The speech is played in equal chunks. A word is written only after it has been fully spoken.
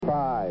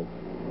5,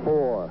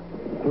 4,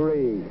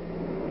 3,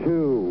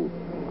 2,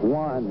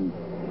 1,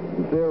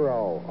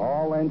 0.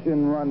 All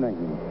engine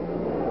running.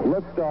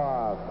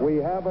 Liftoff. We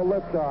have a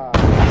liftoff.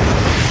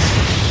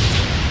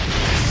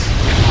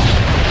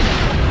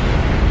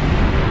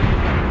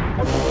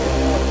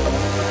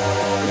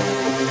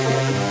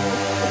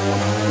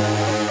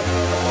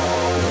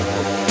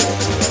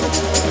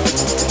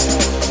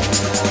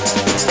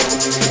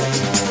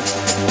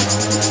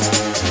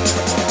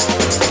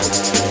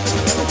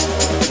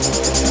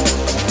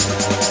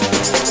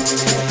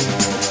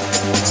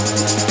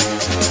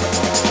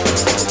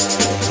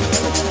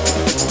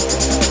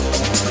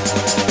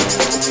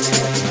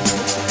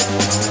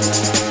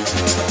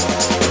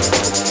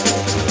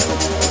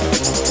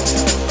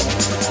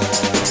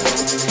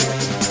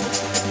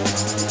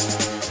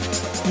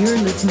 You're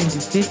listening to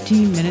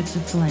 15 Minutes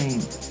of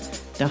Flame,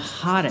 the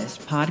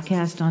hottest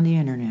podcast on the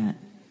internet.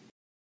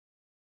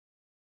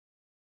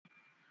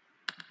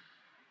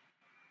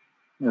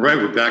 All right,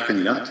 we're back in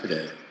the yacht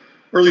today,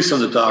 or at least on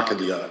the dock of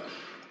the yacht.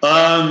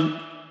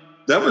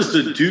 That was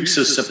the Dukes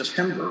of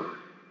September,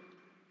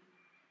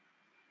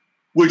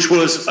 which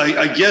was,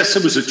 I guess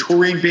it was a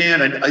touring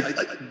band.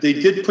 They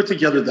did put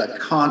together that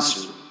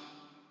concert,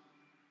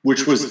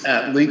 which was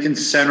at Lincoln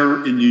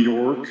Center in New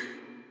York,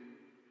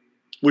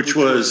 which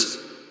was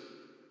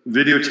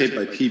videotaped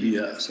by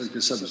PBS. I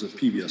guess that was a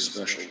PBS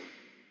special.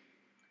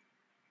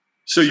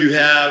 So you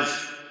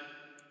have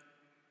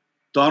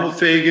Donald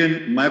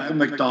Fagen, Michael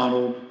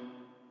McDonald,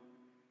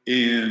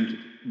 and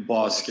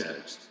Boz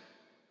Scaggs.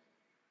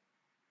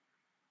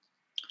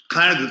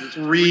 Kind of the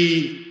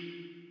three,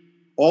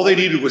 all they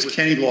needed was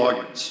Kenny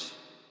Loggins,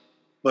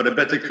 but I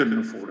bet they couldn't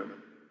afford him.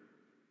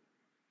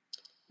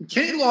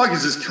 Kenny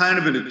Loggins is kind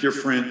of in a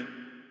different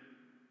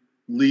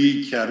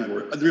league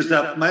category. There's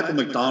that Michael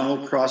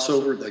McDonald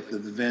crossover, like the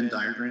Venn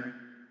diagram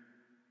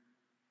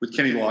with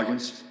Kenny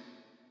Loggins.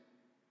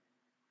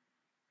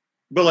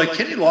 But like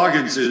Kenny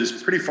Loggins is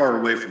pretty far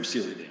away from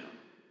Steely Dan.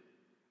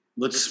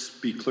 Let's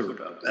be clear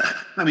about that.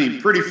 I mean,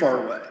 pretty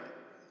far away.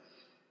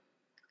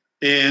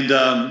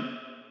 And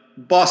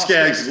Boz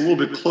Scaggs is a little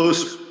bit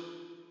closer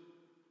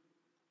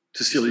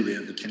to Steely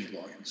Dan than Kenny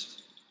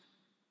Loggins.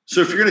 So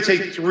if you're going to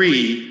take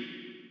three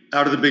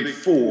out of the big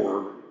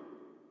four,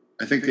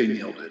 I think they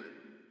nailed it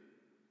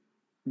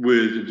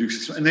with the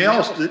Dukes. And they all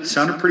it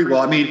sounded pretty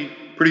well. I mean,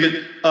 pretty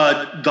good.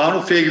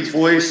 Donald Fagen's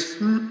voice,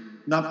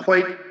 not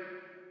quite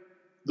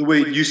the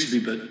way it used to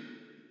be, but it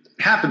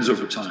happens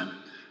over time.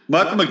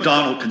 Michael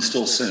McDonald can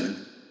still sing.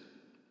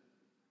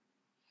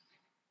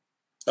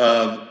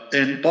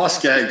 And Boz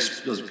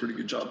Scaggs does a pretty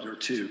good job there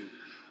too.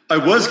 I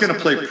was going to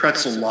play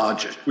Pretzel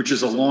Logic, which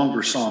is a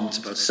longer song. It's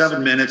about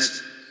 7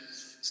 minutes.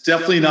 It's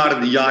definitely not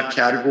in the yacht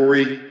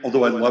category,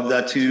 although I love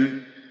that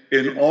tune.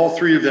 And all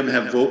three of them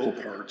have vocal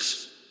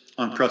parts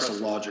on Pretzel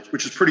Logic,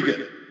 which is pretty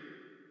good.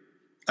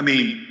 I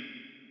mean,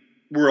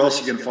 where else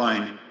are you going to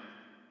find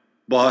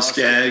Boz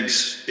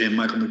Scaggs and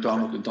Michael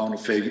McDonald and Donald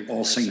Fagen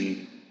all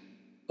singing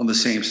on the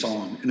same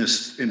song in a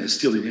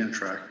Steely Dan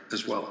track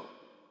as well?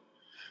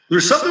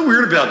 There's something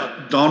weird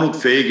about Donald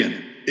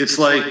Fagen. It's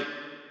like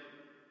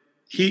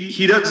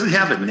he doesn't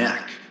have a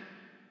neck.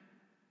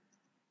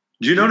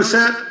 Do you notice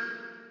that?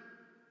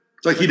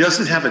 It's like he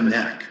doesn't have a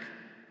neck.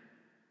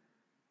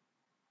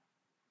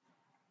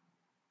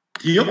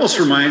 He almost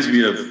reminds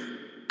me of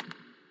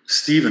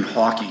Stephen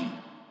Hawking.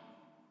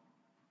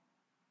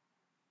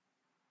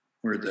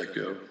 Where'd that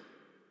go?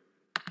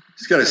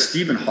 He's got a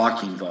Stephen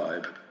Hawking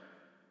vibe.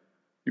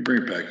 Let me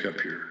bring it back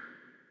up here.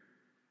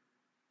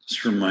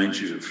 Just remind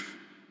you of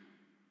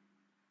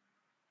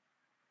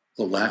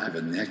the lack of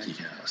a neck he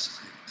has.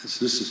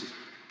 This is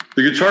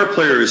the guitar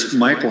player is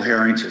Michael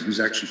Harrington, who's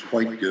actually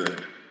quite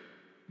good.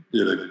 He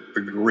had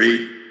a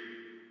great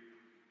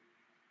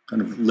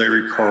kind of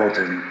Larry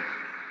Carlton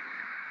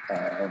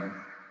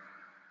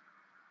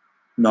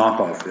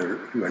knockoff there,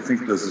 who I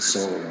think does the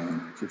solo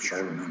on Kid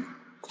Charlemagne.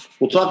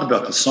 We'll talk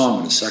about the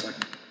song in a second.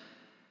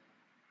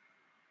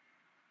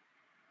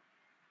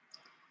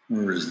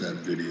 Where is that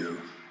video?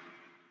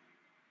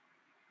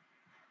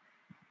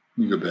 Let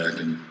me go back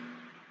and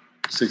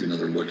take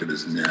another look at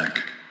his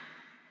neck.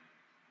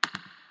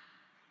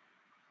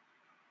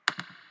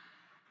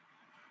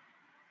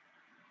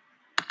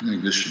 I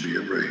think this should be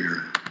it right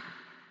here.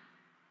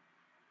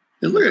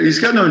 And look at, he's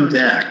got no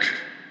neck.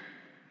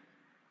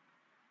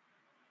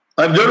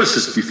 I've noticed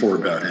this before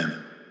about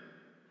him.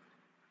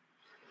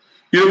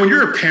 You know, when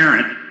you're a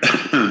parent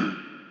and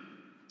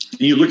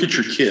you look at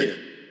your kid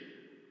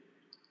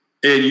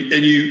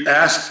and you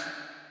ask,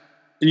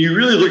 and you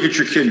really look at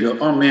your kid and go,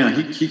 oh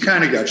man, he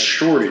kind of got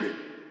shorted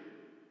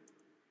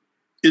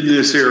in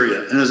this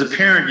area. And as a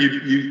parent,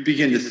 you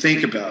begin to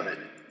think about it.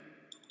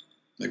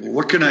 Like, well,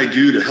 what can I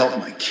do to help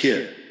my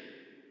kid?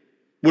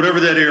 Whatever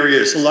that area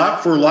is.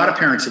 For a lot of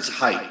parents, it's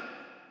height.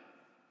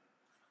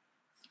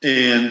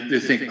 And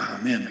they think, oh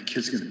man, my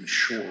kid's going to be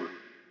short.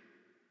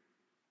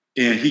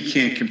 And he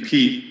can't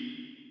compete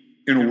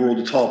in a world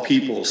of tall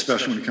people,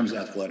 especially when it comes to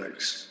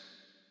athletics.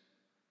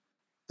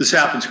 This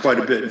happens quite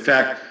a bit. In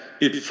fact,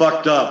 it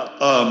fucked up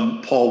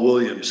Paul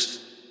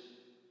Williams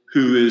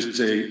who is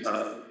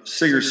a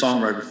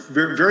singer-songwriter,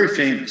 very, very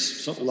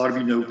famous. So a lot of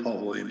you know who Paul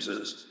Williams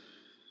is.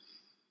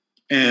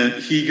 And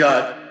he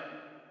got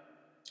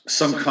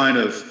some kind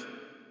of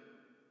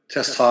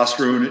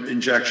testosterone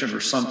injection or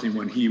something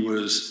when he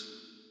was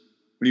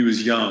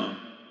young,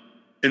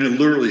 and it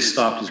literally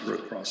stopped his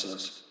growth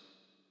process.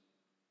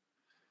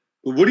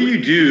 But what do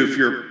you do if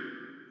you're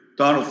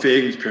Donald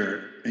Fagen's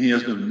parent and he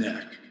has no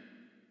neck?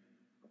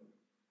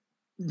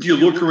 Do you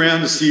look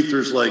around to see if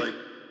there's like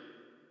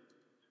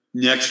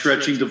neck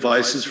stretching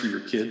devices for your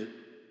kid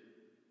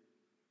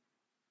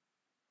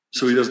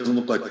so he doesn't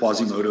look like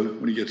Quasimodo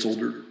when he gets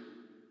older?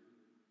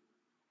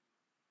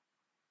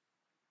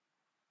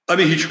 I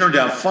mean, he turned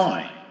out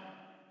fine.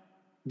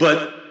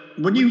 But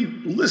when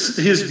you listen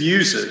to his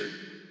music,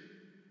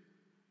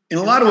 in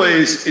a lot of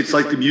ways, it's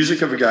like the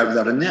music of a guy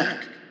without a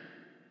neck.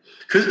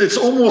 Because it's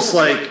almost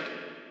like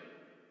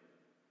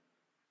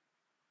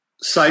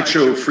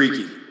Sideshow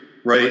Freaky,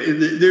 right?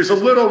 There's a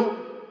little,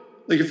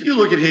 like if you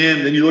look at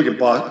him, then you look at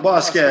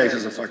Boss Skaggs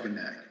has a fucking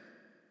neck.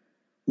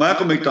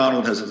 Michael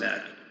McDonald has a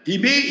neck.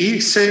 He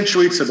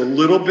accentuates it a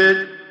little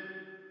bit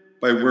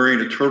by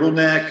wearing a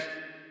turtleneck,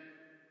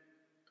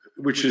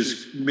 which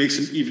makes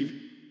him even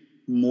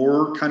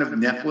more kind of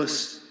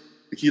necklace.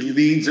 Like he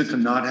leans into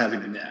not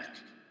having a neck.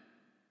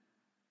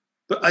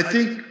 But I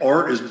think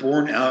art is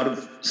born out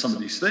of some of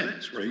these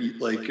things, right?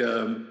 Like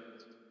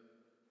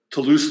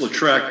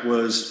Toulouse-Lautrec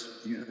was,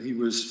 he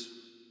was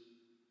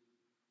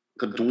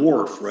a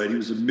dwarf, right? He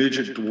was a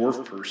midget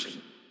dwarf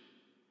person.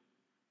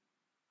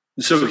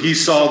 And so he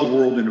saw the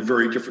world in a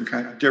very different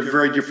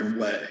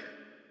way,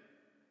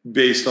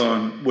 based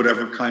on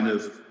whatever kind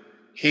of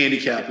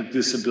handicap or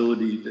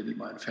disability that he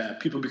might have had.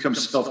 People become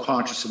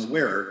self-conscious and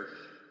aware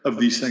of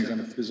these things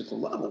on a physical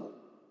level.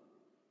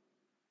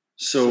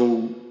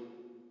 So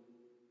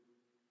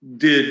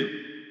did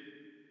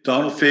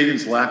Donald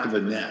Fagen's lack of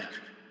a neck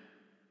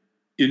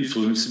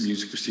influence the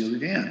music of Steely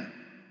Dan?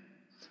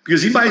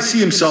 Because he might see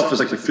himself as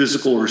like a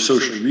physical or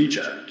social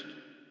reject.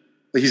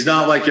 Like he's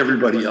not like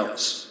everybody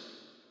else.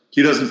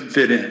 He doesn't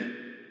fit in.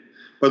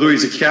 By the way,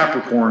 he's a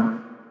Capricorn.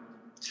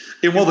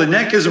 And while the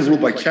neck isn't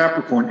ruled by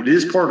Capricorn, it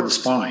is part of the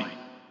spine,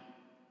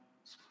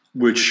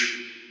 which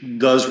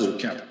does rule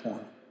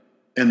Capricorn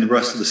and the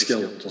rest of the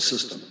skeletal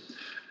system.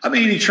 I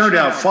mean, he turned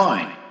out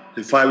fine.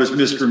 If I was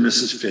Mr. and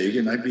Mrs.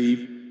 Fagen,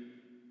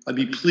 I'd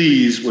be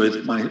pleased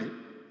with my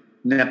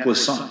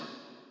necklace son.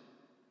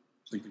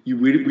 Like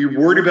we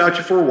worried about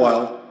you for a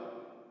while,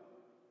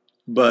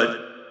 but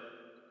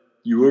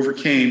you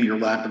overcame your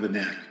lack of a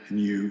neck, and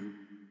you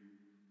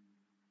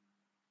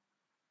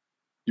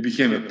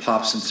became a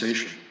pop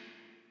sensation,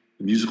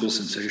 a musical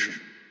sensation.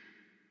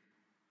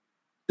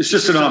 It's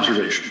just an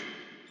observation.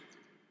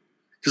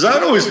 Because I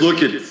would always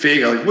look at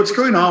Fagen, like, what's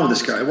going on with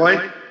this guy?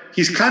 Why?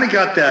 He's kind of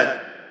got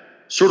that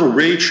sort of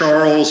Ray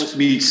Charles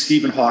meets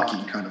Stephen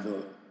Hawking kind of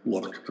a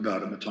look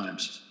about him at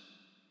times.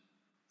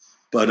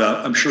 But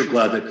I'm sure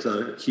glad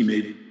that he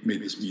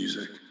made this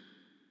music.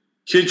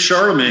 Kid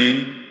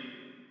Charlemagne,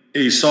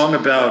 a song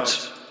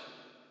about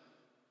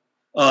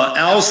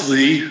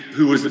Owsley,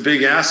 who was the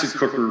big acid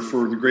cooker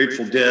for the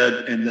Grateful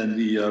Dead, and then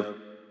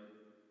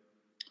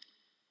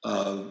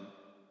I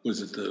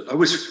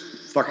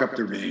always fuck up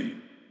their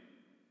name.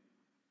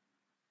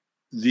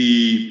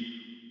 The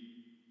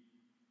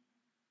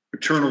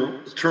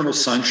Eternal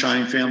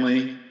Sunshine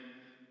Family.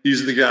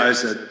 These are the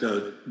guys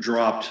that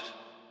dropped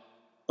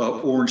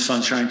Orange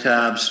Sunshine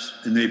tabs,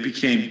 and they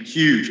became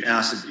huge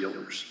acid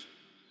dealers.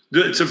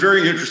 It's a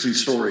very interesting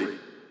story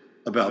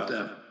about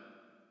them.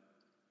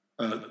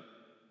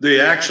 They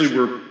actually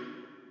were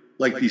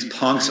like these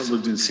punks that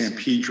lived in San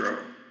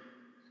Pedro,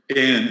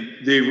 and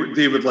they would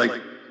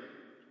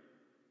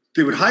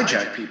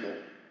hijack people.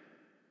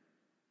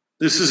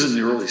 This is in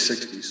the early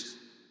 60s.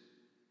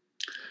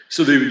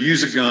 So they would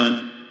use a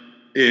gun,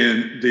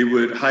 and they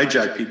would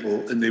hijack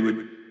people, and they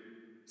would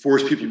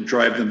force people to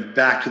drive them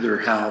back to their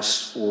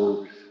house,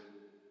 or,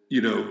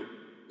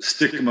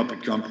 stick them up at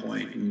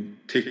gunpoint and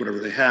take whatever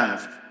they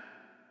have.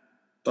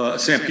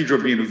 San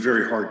Pedro being a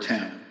very hard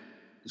town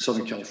in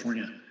Southern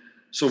California.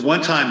 So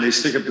one time they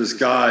stick up this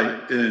guy,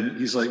 and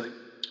he's like,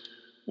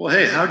 well,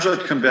 hey, how'd you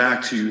like to come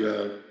back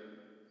to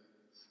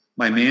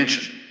my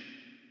mansion?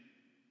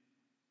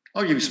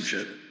 I'll give you some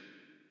shit.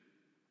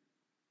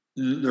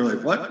 And they're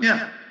like, what?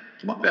 Yeah,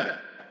 come on back.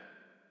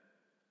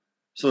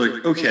 So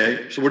like,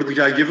 okay, so what did the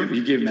guy give him?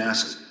 He gave him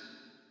acid.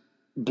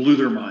 Blew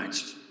their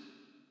minds,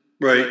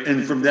 right?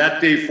 And from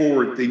that day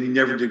forward, they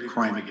never did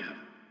crime again.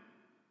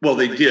 Well,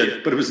 they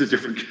did, but it was a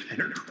different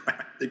kind of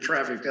crime. They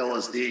trafficked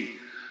LSD.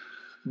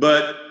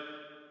 But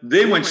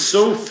they went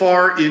so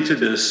far into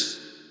this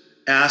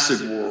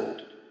acid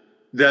world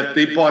that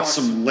they bought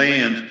some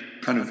land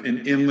kind of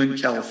in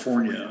inland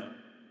California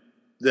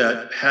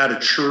that had a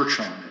church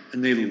on it,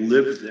 and they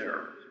lived there.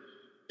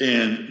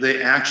 And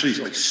they actually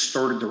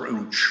started their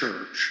own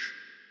church.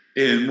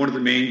 And one of the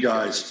main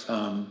guys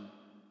from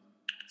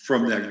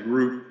that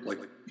group,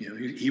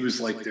 he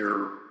was like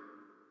their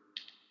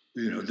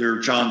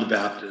John the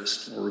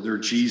Baptist or their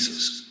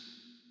Jesus.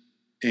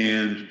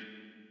 And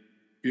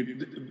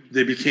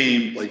they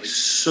became like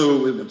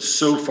it went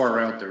so far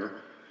out there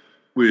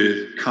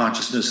with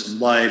consciousness and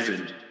life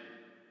and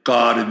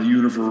God and the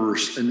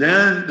universe. And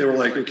then they were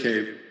like,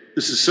 okay,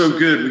 this is so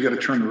good, we got to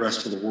turn the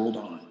rest of the world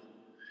on.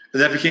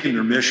 And that became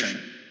their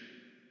mission.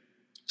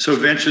 So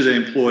eventually they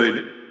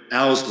employed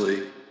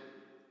Owsley,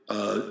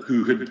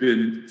 who had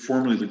been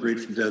formerly the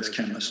Grateful Dead's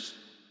chemist,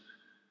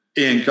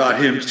 and got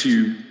him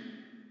to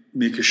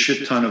make a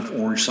shit ton of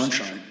orange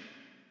sunshine.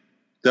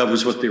 That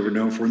was what they were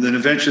known for. And then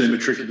eventually they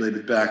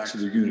matriculated back to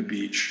Laguna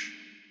Beach,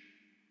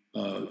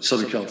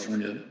 Southern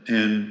California,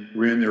 and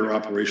ran their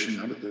operation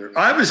out of there.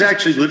 I was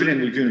actually living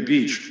in Laguna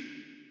Beach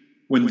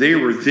when they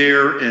were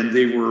there, and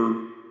they were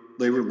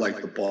like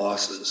the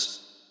bosses.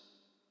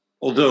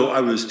 Although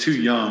I was too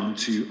young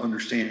to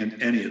understand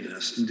any of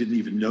this and didn't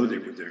even know they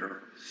were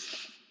there.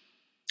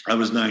 I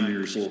was 9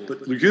 years old.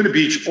 But Laguna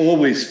Beach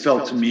always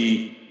felt to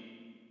me,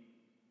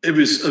 it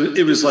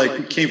was like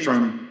it came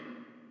from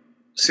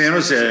San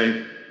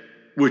Jose,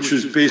 which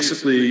was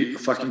basically a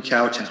fucking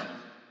cow town.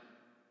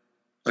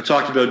 I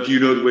talked about, do you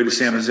know the way to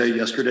San Jose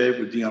yesterday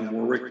with Dionne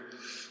Warwick?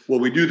 Well,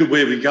 we knew the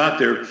way we got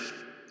there.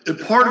 And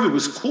part of it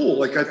was cool.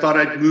 Like I thought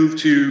I'd move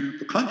to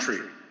the country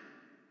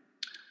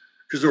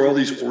because there are all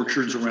these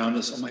orchards around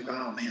us. I'm like,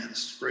 oh man,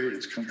 this is great.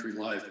 It's country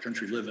life,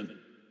 country living.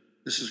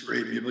 This is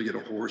great. Maybe I'll get a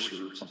horse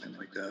or something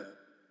like that.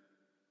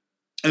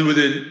 And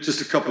within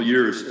just a couple of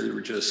years, they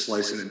were just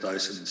slicing and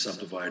dicing and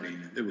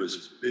subdividing. It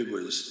was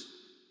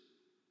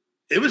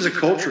a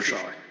culture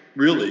shock,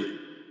 really,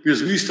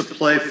 because we used to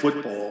play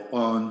football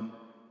on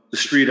the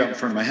street out in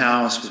front of my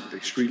house with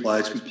big street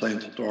lights. We'd play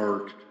until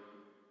dark,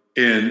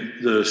 and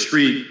the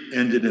street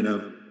ended in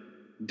a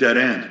dead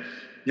end.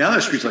 Now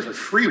that street's like a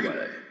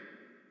freeway.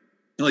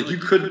 Like you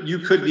couldn't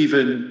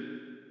even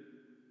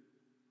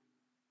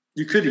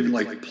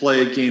like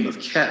play a game of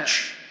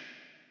catch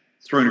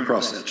thrown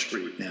across that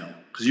street now,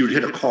 because you would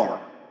hit a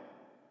car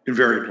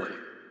invariably.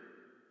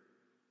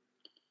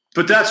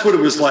 But that's what it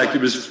was like.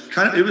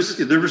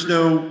 There was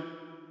no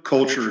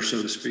culture,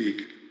 so to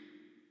speak,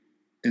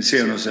 in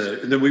San Jose.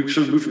 And then we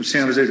sort of moved from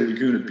San Jose to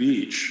Laguna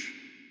Beach.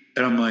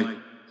 And I'm like,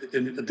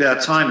 and at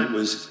that time it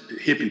was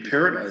hippie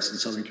paradise in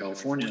Southern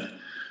California.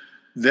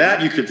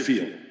 That you could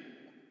feel.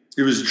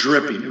 It was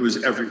dripping. It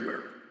was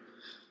everywhere.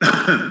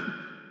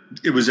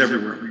 It was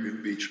everywhere in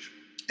Laguna Beach.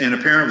 And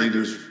apparently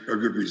there's a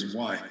good reason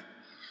why.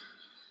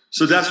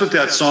 So that's what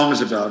that song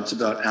is about. It's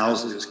about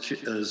Owsley as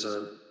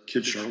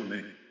Kid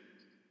Charlemagne.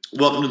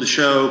 Welcome to the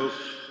show.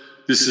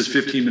 This is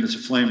 15 Minutes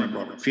of Flame. I'm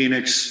Robert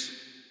Phoenix.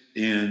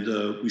 And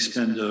we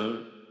spend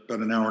about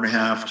an hour and a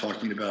half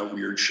talking about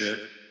weird shit.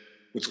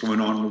 What's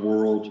going on in the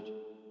world.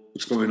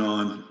 What's going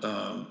on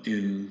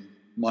in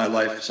my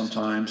life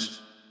sometimes.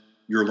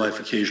 Your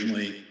life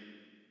occasionally.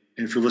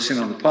 And if you're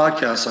listening on the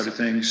podcast side of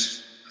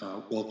things,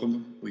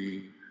 welcome.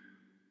 We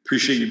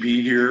appreciate you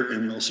being here,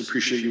 and we also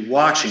appreciate you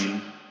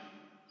watching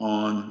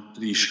on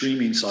the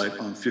streaming site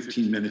on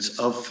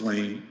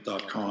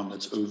 15minutesofflame.com.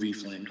 That's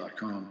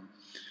ovflame.com.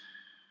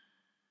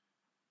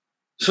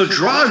 So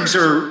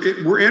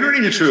we're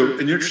entering into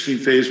an interesting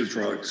phase with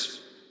drugs.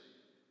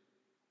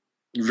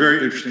 A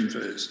very interesting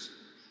phase.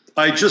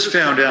 I just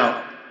found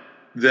out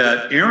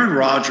that Aaron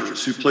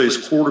Rodgers, who plays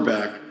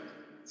quarterback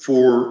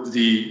for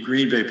the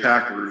Green Bay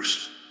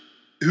Packers,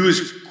 who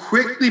is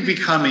quickly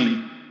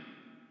becoming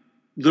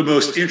the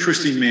most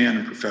interesting man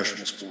in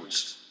professional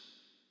sports.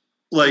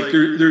 Like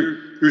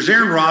there's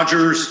Aaron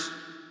Rodgers,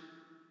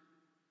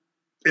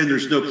 and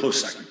there's no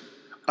close second.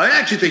 I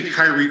actually think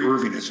Kyrie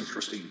Irving is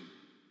interesting.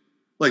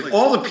 Like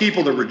all the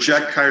people that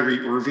reject Kyrie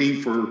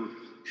Irving for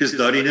his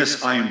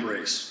nuttiness, I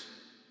embrace.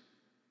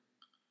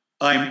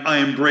 I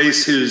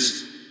embrace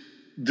his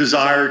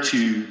desire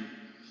to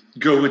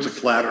go into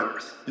flat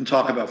earth and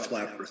talk about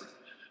flat earth.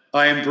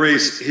 I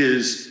embrace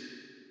his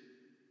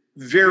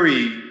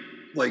very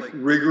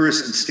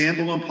rigorous and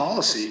standalone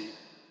policy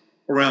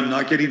around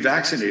not getting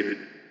vaccinated.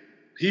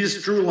 He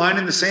just drew a line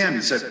in the sand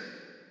and said,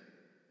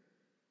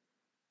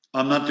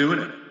 I'm not doing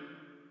it.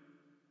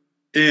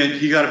 And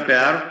he got a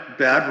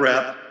bad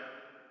rep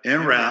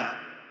and rap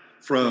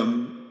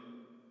from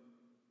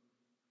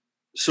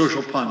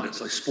social pundits,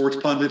 like sports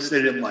pundits.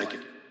 They didn't like it.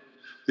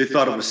 They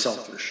thought it was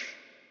selfish.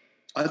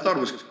 I thought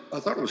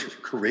it was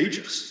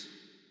courageous.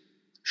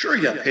 Sure,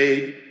 he got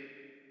paid,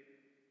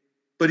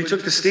 but he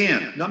took a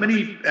stand. Not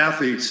many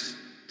athletes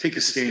take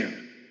a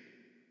stand.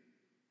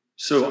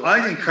 So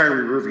I think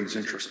Kyrie Irving's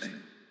interesting.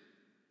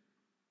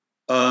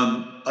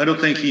 I don't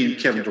think he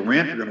and Kevin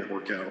Durant are going to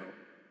work out,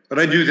 but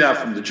I knew that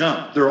from the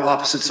jump. They're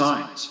opposite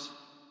signs.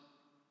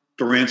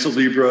 Durant's a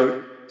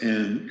Libra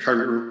and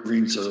Kyrie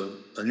Irving's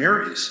an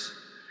Aries.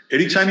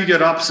 Anytime you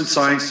get opposite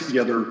signs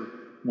together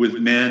with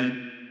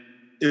men,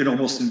 it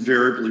almost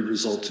invariably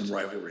results in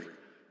rivalry.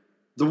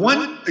 The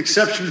one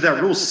exception to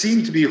that rule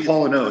seemed to be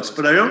Hall & Oates,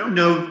 but I don't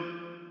know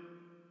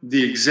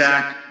the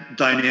exact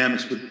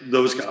dynamics with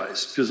those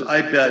guys, because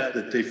I bet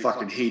that they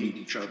fucking hated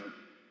each other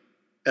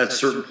at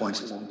certain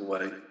points along the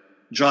way.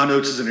 John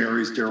Oates is an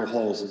Aries, Daryl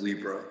Hall is a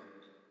Libra.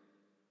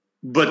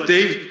 But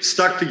they've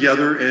stuck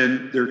together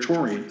and they're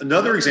touring.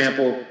 Another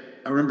example,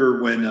 I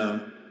remember when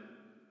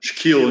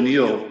Shaquille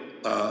O'Neal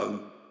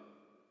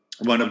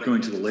wound up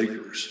going to the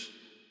Lakers.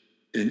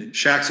 And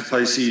Shaq's a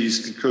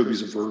Pisces and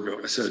Kobe's a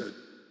Virgo. I said,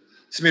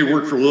 this may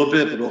work for a little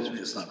bit, but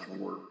ultimately it's not going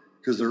to work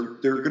because they're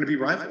going to be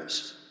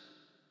rivals.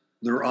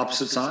 They're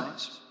opposite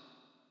sides.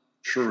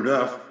 Sure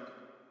enough,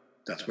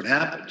 that's what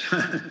happened.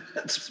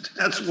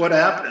 that's what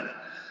happened.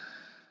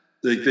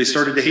 They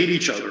started to hate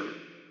each other.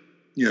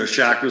 You know,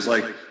 Shaq was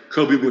like,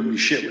 Kobe wouldn't be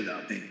shit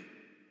without me.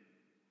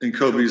 And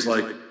Kobe's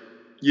like,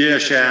 yeah,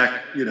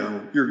 Shaq, you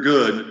know, you're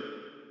good,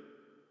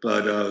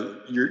 but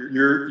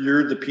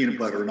you're the peanut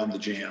butter and I'm the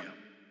jam,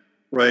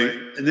 right?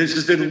 And this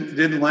just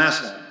didn't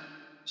last long.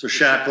 So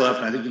Shaq left,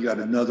 and I think he got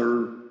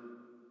another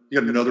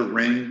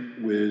ring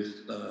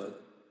with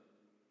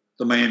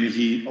the Miami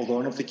Heat. Although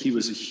I don't think he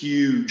was a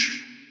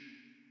huge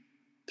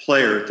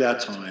player at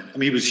that time. I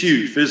mean, he was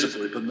huge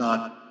physically, but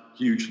not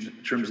huge in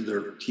terms of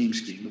their team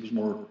scheme. It was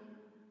more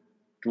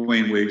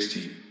Dwayne Wade's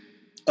team.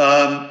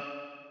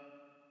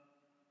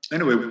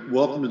 Anyway,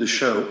 welcome to the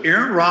show.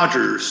 Aaron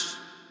Rodgers,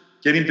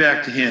 getting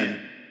back to him,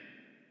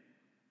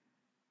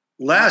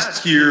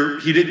 last year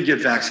he didn't get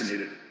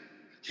vaccinated.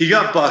 He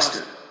got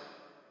busted.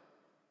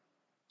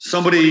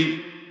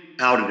 Somebody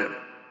outed him.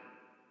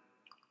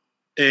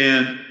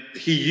 And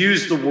he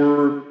used the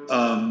word,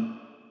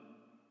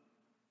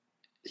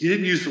 he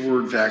didn't use the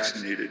word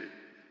vaccinated.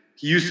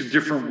 He used a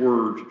different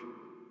word.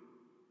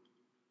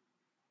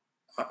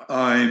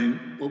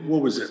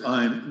 What was it?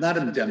 I'm not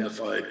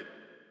indemnified.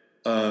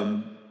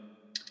 I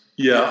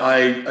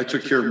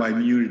took care of my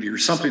immunity or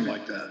something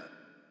like that.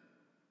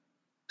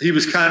 He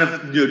was kind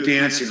of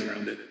dancing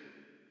around it.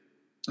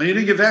 And he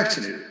didn't get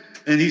vaccinated.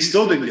 And he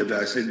still didn't get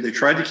vaccinated. They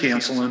tried to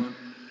cancel him.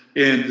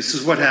 And this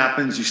is what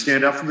happens. You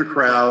stand out from the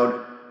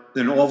crowd.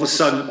 Then all of a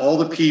sudden, all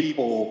the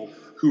people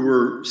who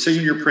were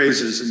singing your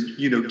praises and,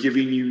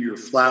 giving you your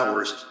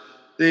flowers,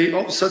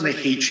 all of a sudden they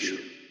hate you.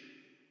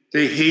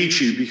 They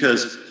hate you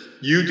because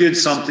you did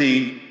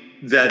something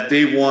that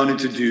they wanted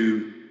to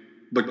do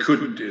but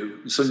couldn't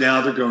do. So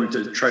now they're going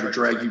to try to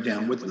drag you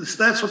down with this.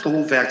 That's what the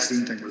whole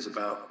vaccine thing was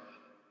about.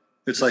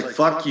 It's like,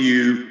 fuck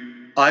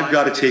you. I've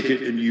got to take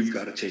it and you've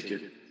got to take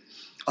it.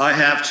 I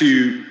have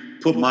to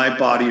put my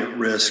body at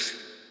risk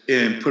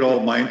and put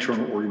all my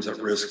internal organs at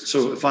risk.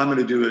 So if I'm going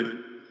to do it,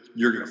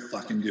 you're going to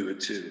fucking do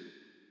it too.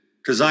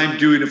 Because I'm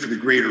doing it for the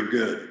greater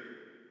good,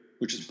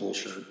 which is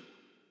bullshit.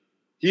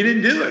 He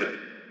didn't do it.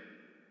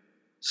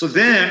 So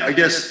then, I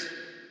guess,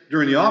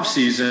 during the off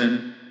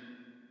season,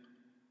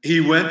 he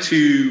went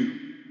to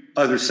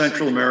either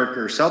Central America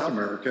or South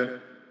America,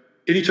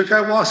 and he took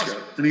ayahuasca,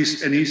 and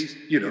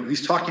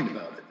he's talking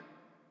about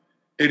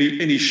it, and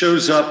he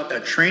shows up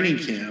at training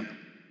camp,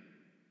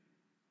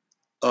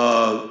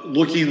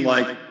 looking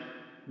like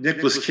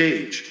Nicolas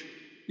Cage.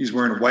 He's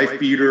wearing a wife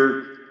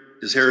beater,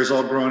 his hair is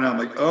all grown out. I'm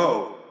like,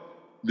 oh,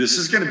 this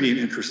is going to be an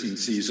interesting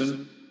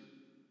season.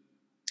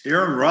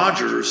 Aaron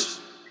Rodgers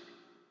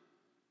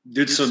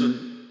did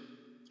some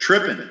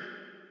tripping.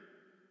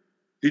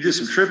 He did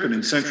some tripping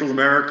in Central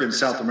America and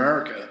South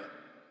America.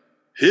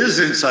 His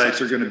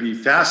insights are going to be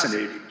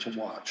fascinating to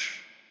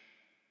watch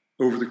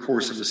over the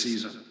course of the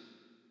season.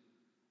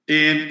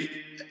 And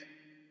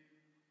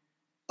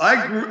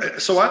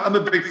I'm a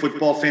big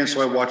football fan,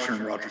 so I watched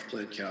Aaron Rodgers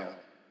play at Cal.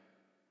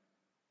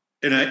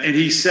 And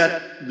he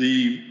set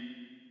the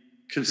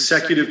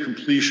consecutive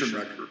completion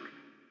record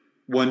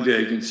one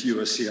day against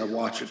USC. I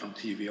watched it on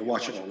TV. I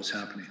watched it while it was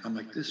happening. I'm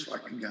like, this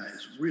fucking guy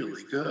is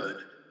really good.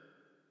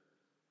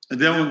 And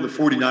then when the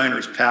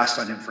 49ers passed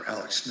on him for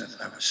Alex Smith,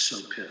 I was so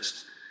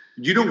pissed.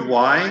 Do you know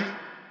why?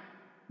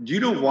 Do you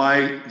know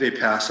why they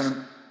passed on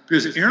him?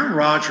 Because Aaron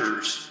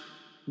Rodgers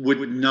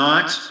would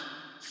not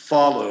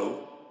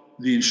follow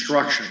the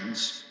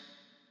instructions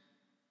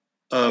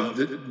of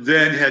the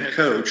then head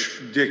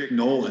coach, Dick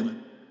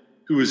Nolan,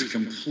 who was a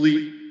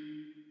complete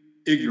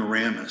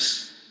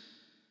ignoramus.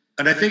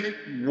 And I think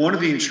one of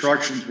the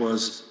instructions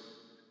was,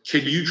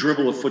 can you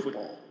dribble a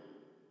football?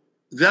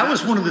 That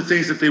was one of the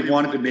things that they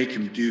wanted to make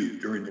him do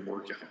during the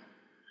workout,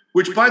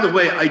 which, by the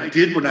way, I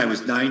did when I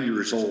was 9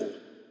 years old.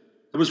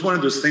 It was one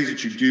of those things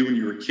that you do when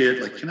you were a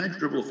kid, like, can I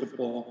dribble a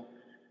football?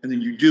 And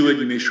then you do it,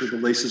 you make sure the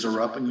laces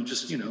are up, and you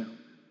just,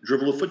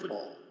 dribble a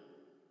football.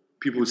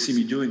 People would see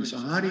me doing this.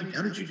 How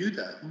did you do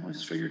that? Well, I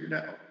just figured it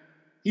out.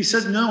 He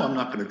said, no, I'm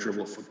not going to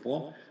dribble a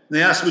football. And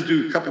they asked him to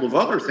do a couple of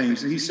other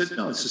things, and he said,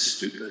 no, this is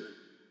stupid.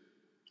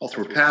 I'll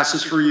throw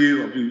passes for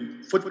you. I'll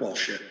do football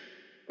shit.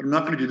 But I'm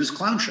not going to do this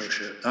clown show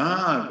shit.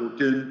 I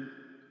worked in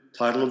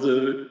title of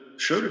the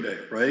show today,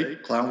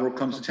 right? Clown World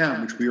Comes to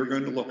Town, which we are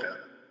going to look at.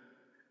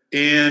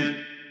 And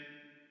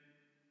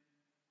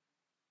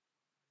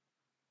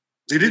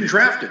they didn't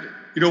draft him.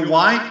 You know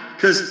why?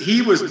 Because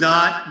he was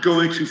not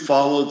going to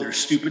follow their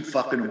stupid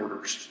fucking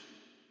orders.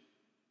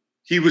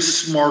 He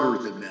was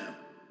smarter than them,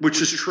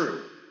 which is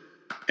true.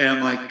 And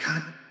I'm like,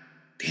 God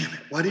damn it,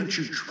 why didn't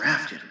you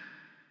draft him?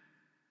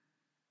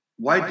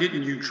 Why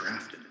didn't you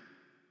draft him?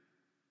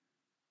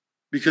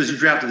 Because you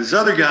drafted this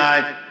other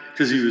guy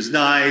because he was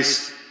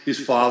nice. His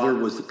father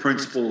was the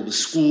principal of the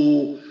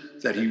school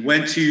that he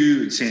went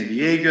to in San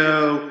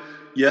Diego.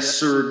 Yes,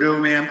 sir. No,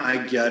 ma'am. I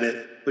get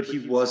it. but he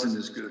wasn't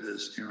as good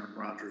as Aaron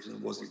Rodgers, and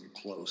it wasn't even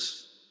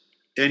close.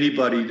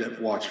 Anybody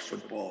that watched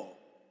football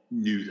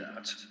knew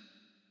that.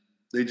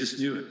 They just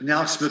knew it. And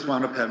Alex Smith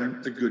wound up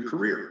having a good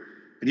career,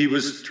 and he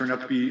turned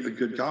out to be a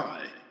good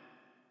guy.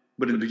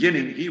 But in the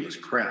beginning, he was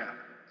crap,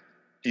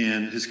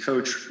 and his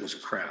coach was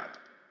crap.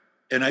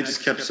 And I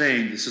just kept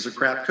saying, this is a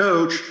crap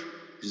coach.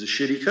 He's a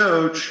shitty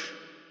coach.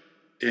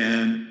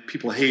 And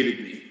people hated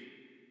me.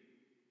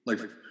 Like,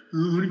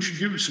 why didn't you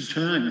give him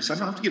some time? I said, I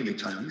don't have to give him any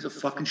time. He's a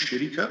fucking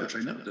shitty coach. I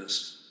know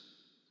this.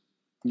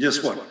 And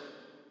guess what?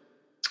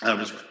 I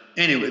was right.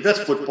 Anyway, that's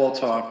football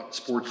talk,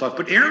 sports talk.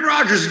 But Aaron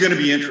Rodgers is going to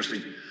be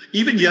interesting.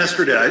 Even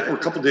yesterday, or a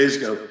couple days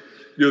ago,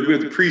 we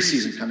have the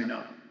preseason coming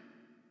up,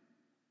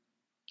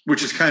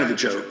 which is kind of a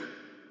joke.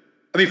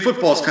 I mean,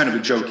 football is kind of a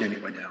joke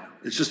anyway now.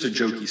 It's just a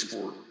jokey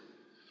sport.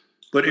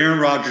 But Aaron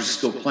Rodgers is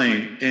still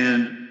playing.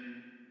 And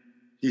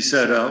he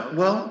said,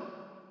 well,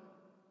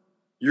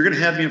 you're going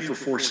to have me in for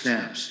 4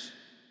 snaps.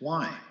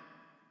 Why?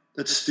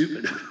 That's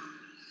stupid.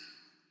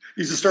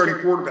 He's a starting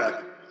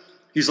quarterback.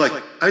 He's like,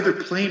 either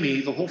play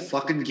me the whole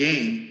fucking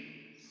game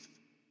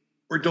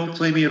or don't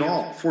play me at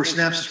all. 4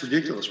 snaps is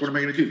ridiculous. What am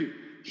I going to do?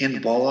 Hand the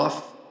ball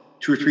off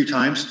 2 or 3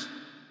 times?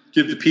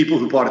 Give the people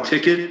who bought a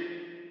ticket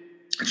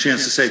a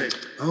chance to say,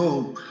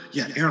 oh,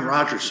 yeah, Aaron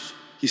Rodgers,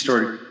 he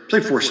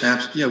play 4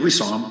 snaps. Yeah, we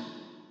saw him.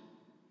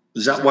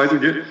 Is that why they're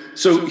doing it?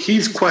 So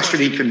he's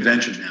questioning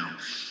convention now.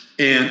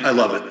 And I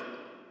love it.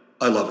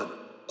 I love it.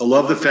 I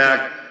love the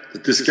fact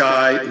that this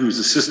guy who's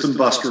a system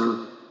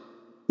buster,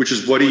 which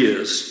is what he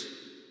is,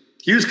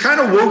 he was kind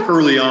of woke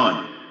early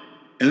on.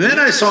 And then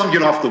I saw him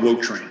get off the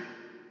woke train.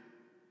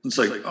 It's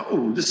like,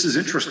 oh, this is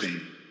interesting.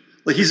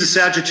 Like, he's a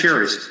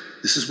Sagittarius.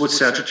 This is what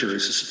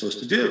Sagittarius is supposed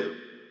to do.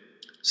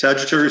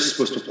 Sagittarius is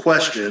supposed to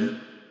question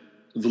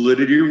the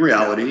validity of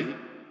reality,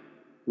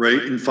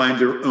 right? And find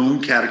their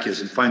own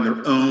catechism, find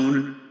their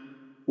own,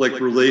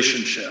 like,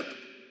 relationship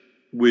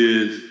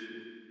with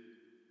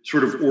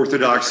sort of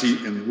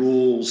orthodoxy and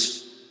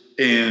rules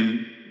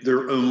and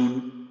their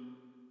own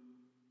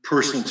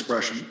personal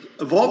expression.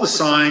 Of all the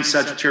signs,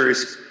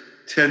 Sagittarius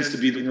tends to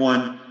be the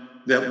one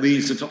that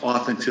leans into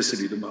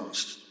authenticity the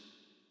most.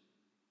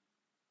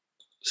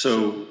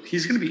 So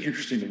he's going to be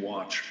interesting to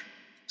watch.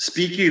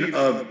 Speaking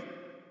of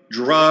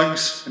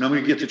drugs, and I'm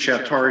going to get to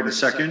Chattari in a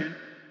second,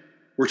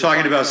 we're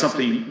talking about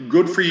something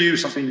good for you,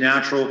 something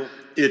natural.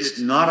 It's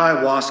not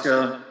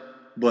ayahuasca,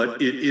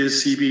 but it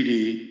is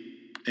CBD.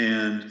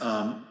 And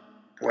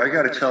boy, I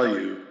got to tell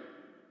you,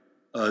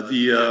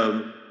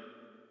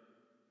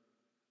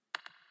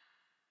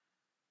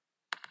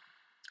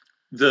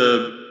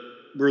 the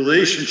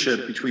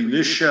relationship between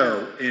this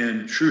show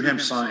and True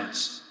Hemp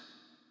Science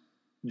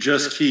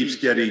just keeps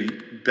getting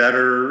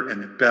better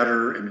and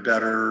better and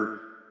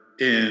better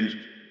and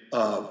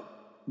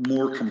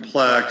more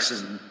complex,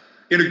 and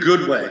in a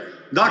good way.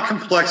 Not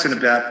complex in a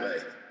bad way.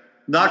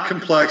 Not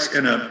complex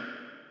in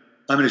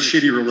I'm in a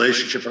shitty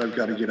relationship and I've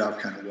got to get out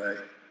kind of way.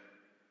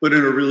 But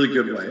in a really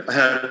good way. I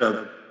had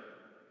a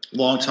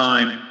long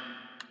time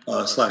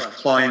slash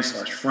client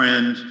slash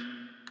friend.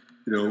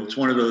 You know, it's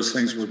one of those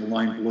things where the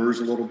line blurs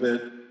a little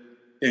bit.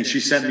 And she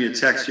sent me a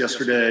text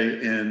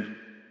yesterday and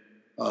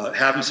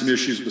having some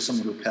issues with some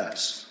of her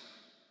pets.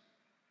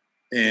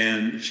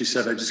 And she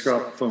said, I just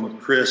got off the phone with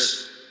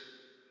Chris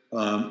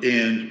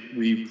and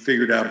we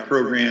figured out a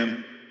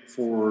program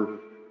for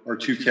our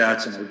 2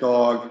 cats and our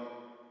dog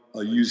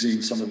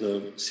using some of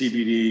the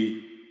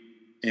CBD,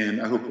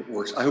 and I hope it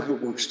works. I hope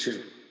it works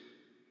too.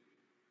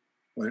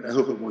 Right? I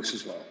hope it works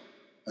as well.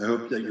 I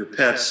hope that your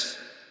pets,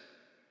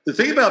 the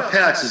thing about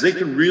pets is they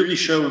can really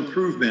show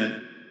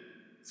improvement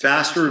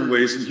faster in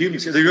ways than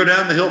humans can. They go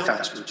down the hill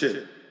faster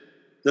too.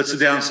 That's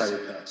the downside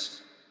of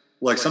pets.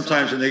 Like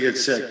sometimes when they get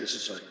sick, it's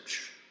just like,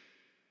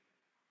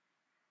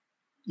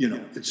 you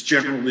know, it's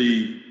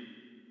generally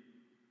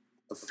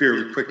a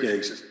fairly quick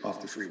exit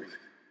off the freeway.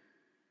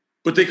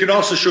 But they can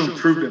also show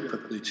improvement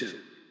quickly too.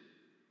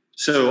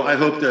 So I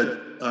hope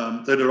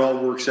that that it all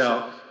works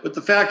out. But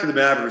the fact of the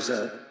matter is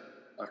that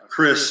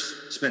Chris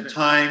spent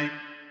time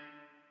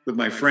with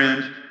my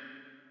friend.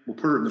 We'll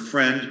put her in the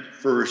friend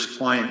first,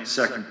 client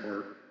second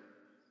part.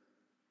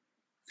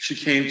 She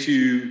came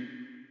to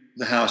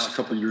the house a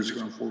couple of years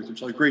ago on 4th. It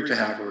was like great to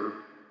have her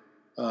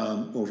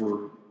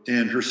over,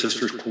 and her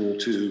sister's cool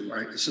too.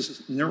 Right, it's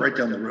just they're right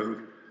down the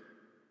road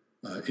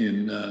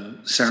in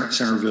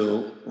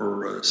Centerville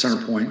or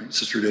Center Point,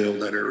 Sisterdale,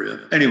 that area.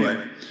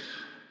 Anyway,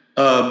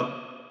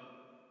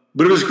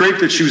 but it was great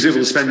that she was able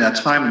to spend that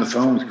time on the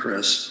phone with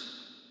Chris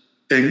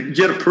and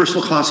get a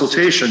personal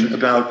consultation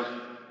about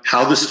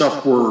how this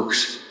stuff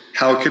works,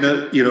 how it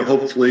can, you know,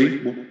 hopefully,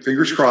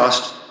 fingers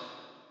crossed,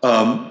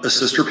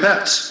 assist her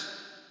pets.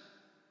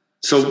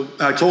 So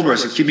I told her, I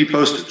said, keep me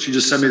posted. She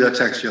just sent me that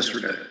text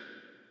yesterday.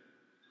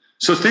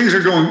 So things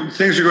are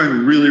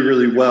going really,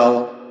 really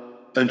well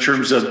in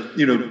terms of,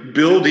 you know,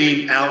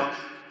 building out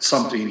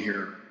something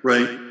here,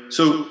 right?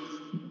 So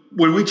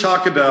when we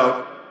talk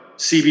about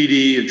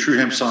CBD and True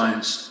Hemp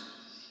Science,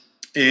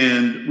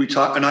 and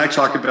I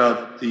talk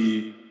about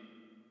the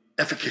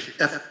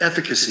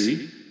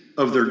efficacy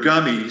of their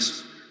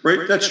gummies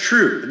right? That's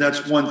true, and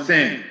that's one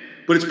thing.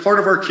 But it's part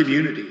of our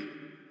community,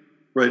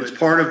 right? It's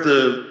part of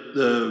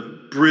the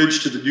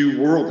bridge to the new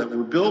world that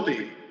we're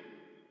building.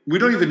 We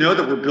don't even know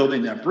that we're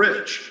building that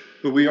bridge,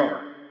 but we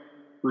are.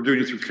 We're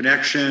doing it through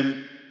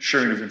connection,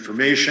 sharing of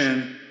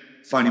information,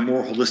 finding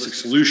more holistic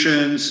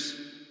solutions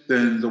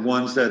than the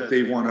ones that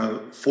they want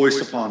to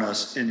foist upon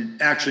us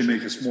and actually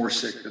make us more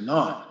sick than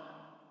not.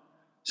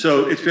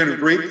 So it's been a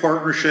great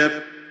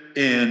partnership,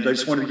 and I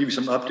just wanted to give you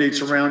some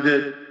updates around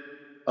it.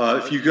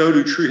 If you go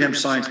to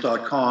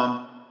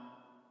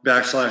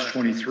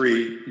truehempscience.com/23,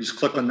 you just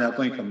click on that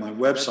link on my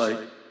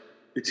website.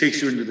 It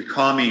takes you into the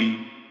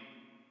calming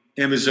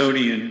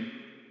Amazonian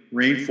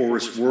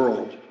rainforest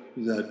world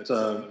that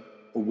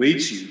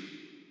awaits you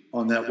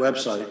on that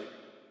website.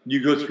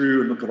 You go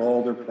through and look at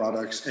all their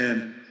products,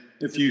 and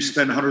if you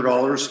spend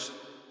 $100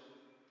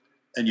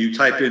 and you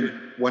type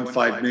in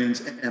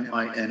 15mins,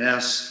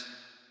 M-I-N-S,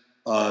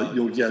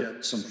 you'll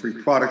get some free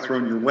product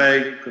thrown your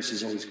way. Chris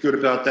is always good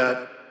about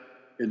that.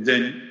 And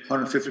then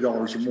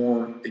 $150 or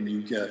more, and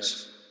you get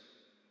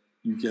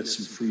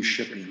some free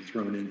shipping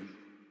thrown in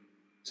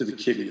to the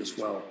kitty as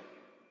well.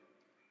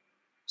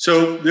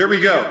 So there we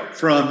go.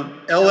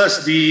 From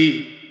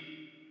LSD,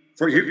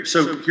 so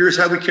here's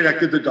how we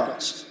connected the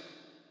dots.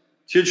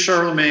 Kid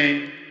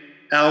Charlemagne,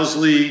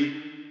 Owsley,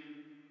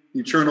 the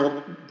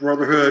Eternal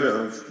Brotherhood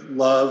of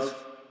Love,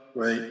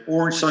 right?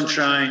 Orange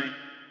Sunshine,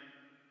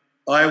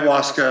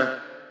 ayahuasca,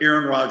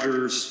 Aaron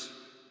Rodgers,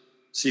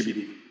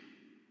 CBD.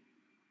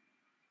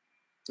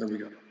 There we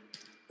go.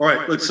 All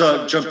right, let's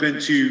jump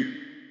into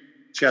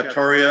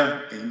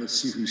Chaptaria, and let's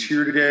see who's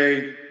here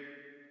today.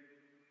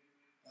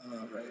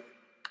 All right,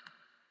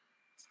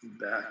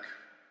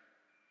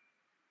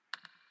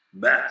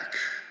 back.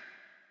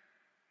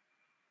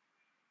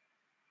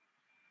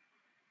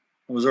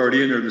 I was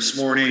already in there this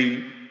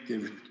morning,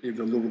 gave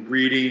a little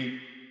greeting.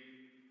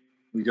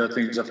 We got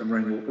things up and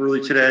running a little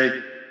early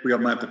today. We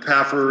got Michael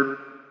Pafford.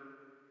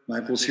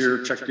 Michael's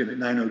here, checked in at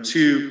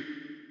 9:02.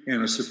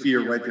 Anna Sophia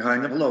right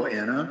behind him. Hello,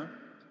 Anna.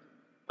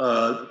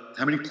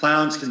 How many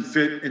clowns can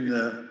fit in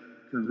the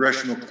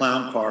congressional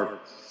clown car?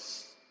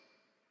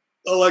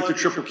 I like the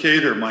triple K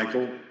there,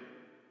 Michael.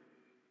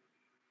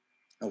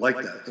 I like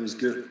that. That was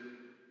good.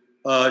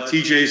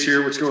 TJ's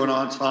here. What's going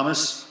on,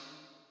 Thomas?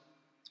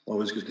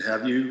 Always good to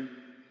have you.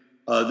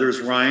 There's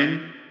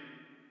Ryan,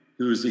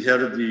 who is the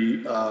head of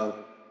the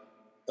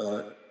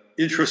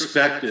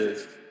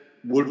Introspective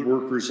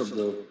Woodworkers of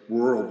the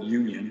World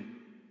Union.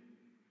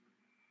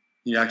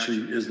 He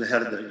actually is the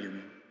head of that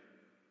union.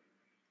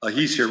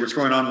 He's here. What's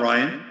going on,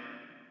 Ryan?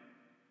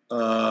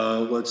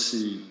 Let's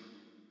see.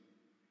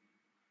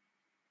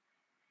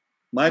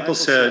 Michael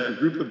said a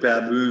group of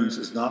baboons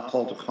is not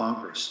called to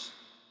Congress.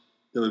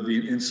 That would be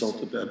an insult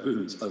to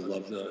baboons. I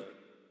love that.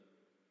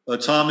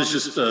 Tom has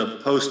just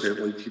posted.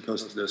 Well, he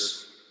posted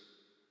this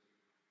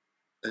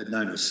at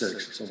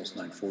 9:06. It's almost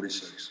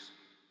 9:46.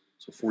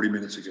 So 40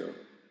 minutes ago.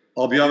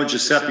 I'll be on with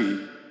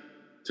Giuseppe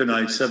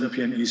tonight, 7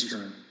 p.m.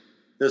 Eastern.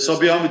 Yes, I'll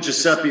be on with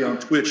Giuseppe on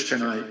Twitch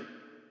tonight.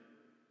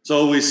 It's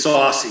always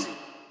saucy.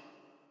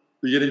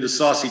 We get into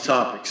saucy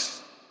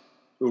topics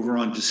over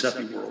on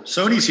Giuseppe World.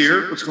 Sony's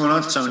here. What's going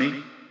on,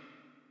 Sony?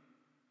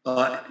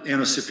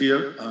 Anna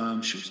Sophia.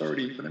 She was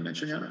already, did I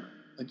mention Anna?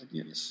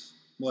 Yes.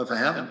 Well, if I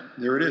haven't,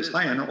 there it is.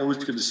 Hi, Anna. Always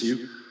good to see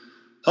you.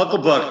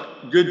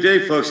 Hucklebuck. Good day,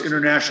 folks.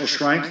 International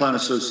Shrine Clown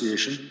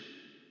Association.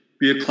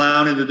 Be a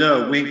clown in the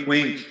dough. Wink,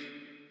 wink.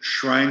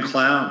 Shrine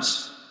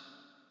clowns.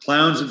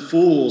 Clowns and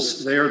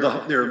fools, they're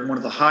one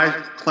of the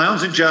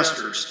clowns and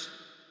jesters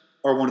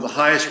are one of the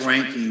highest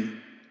ranking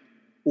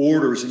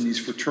orders in these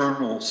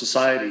fraternal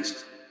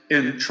societies.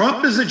 And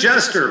Trump is a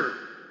jester.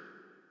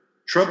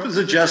 Trump is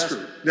a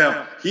jester.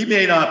 Now, he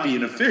may not be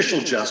an official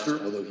jester,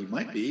 although he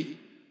might be.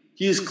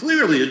 He is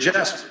clearly a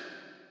jester.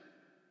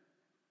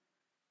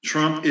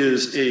 Trump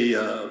is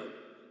an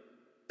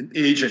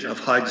agent of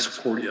high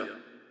discordia.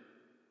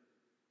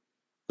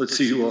 Let's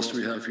see who else do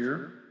we have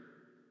here.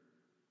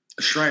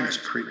 The Shriners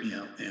creep me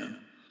out, man.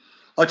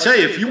 I'll tell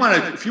you, if you want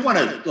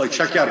to like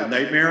check out a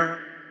nightmare,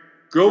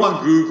 go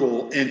on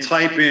Google and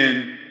type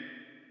in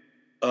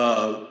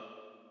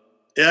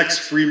ex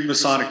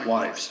Freemasonic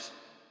wives.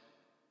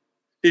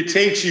 It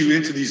takes you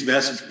into these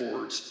message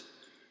boards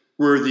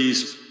where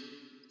these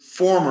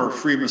former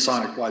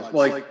Freemasonic wives,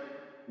 like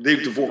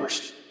they've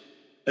divorced,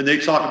 and they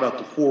talk about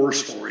the horror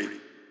story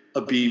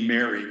of being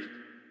married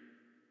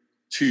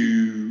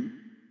to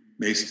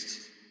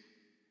Masons.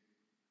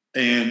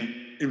 And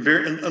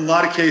in a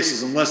lot of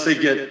cases, unless they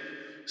get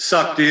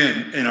sucked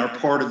in and are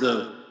part of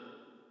the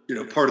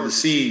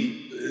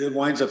scene, it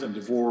winds up in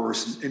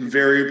divorce. And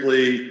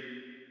invariably,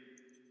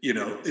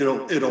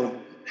 it'll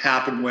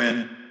happen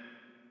when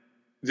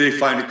they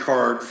find a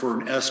card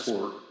for an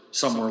escort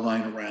somewhere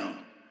lying around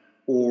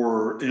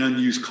or an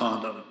unused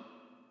condom.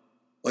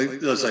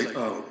 And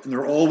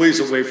they're always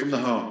away from the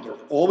home. They're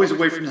always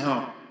away from the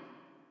home.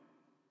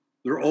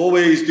 They're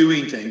always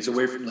doing things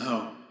away from the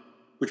home,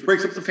 which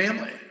breaks up the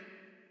family.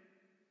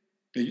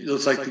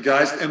 It's like the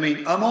guys, I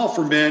mean, I'm all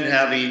for men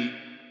having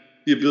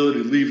the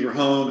ability to leave their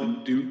home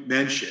and do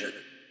men shit.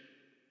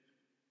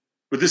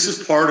 But this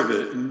is part of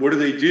it. And what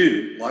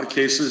do? A lot of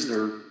cases,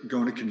 they're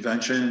going to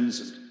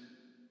conventions.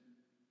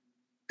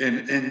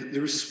 And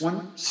there was this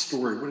one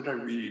story. What did I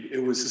read? It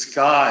was this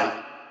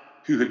guy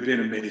who had been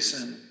a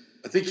Mason.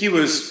 I think he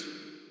was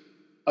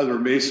either a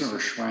Mason or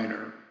a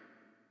Shriner.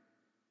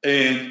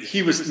 And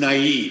he was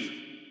naive.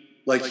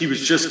 Like he was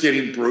just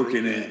getting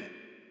broken in.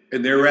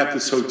 And they were at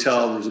this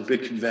hotel. There was a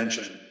big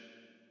convention.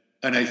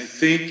 And I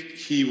think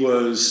he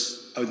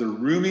was either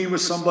rooming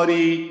with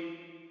somebody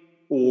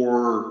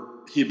or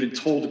he had been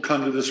told to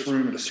come to this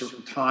room at a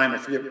certain time. I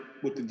forget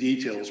what the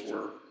details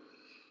were.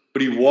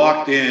 But he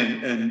walked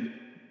in and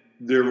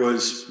there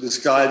was this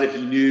guy that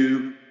he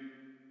knew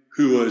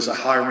who was a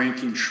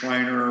high-ranking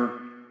Shriner.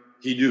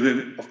 He knew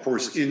him, of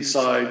course,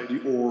 inside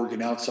the org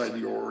and outside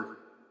the org.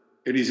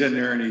 And he's in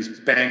there and he's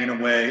banging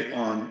away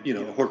on,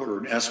 a hooker,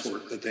 an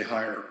escort that they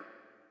hire.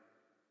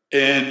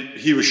 And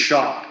he was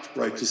shocked,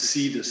 right, to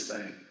see this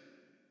thing.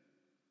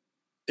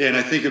 And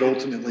I think it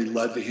ultimately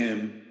led to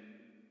him,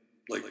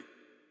 like,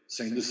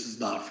 saying, this is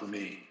not for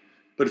me.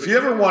 But if you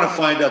ever want to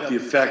find out the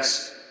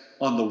effects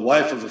on the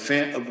wife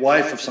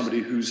of somebody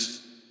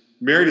who's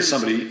married to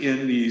somebody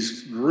in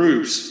these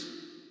groups,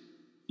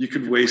 you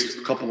could waste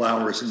a couple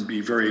hours and be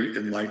very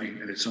enlightening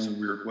in its own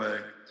weird way.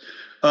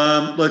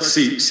 Let's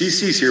see.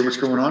 CC's here. What's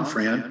going on,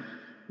 Fran?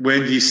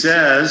 Wendy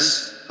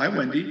says, hi,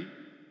 Wendy.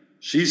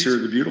 She's here,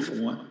 the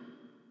beautiful one.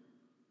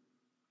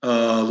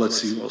 Let's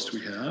see. Who else do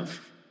we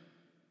have?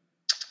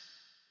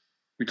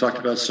 We talked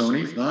about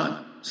Sony. If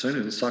not,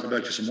 Sony, let's talk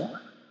about you some more.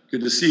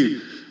 Good to see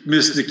you.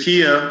 Miss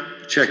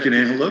Nakia checking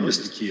in. Hello, Miss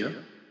Nakia.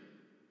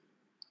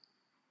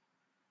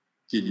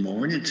 Good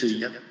morning to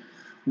you.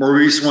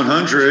 Maurice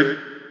 100.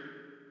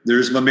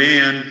 There's my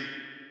man.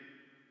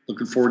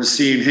 Looking forward to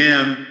seeing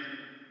him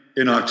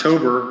in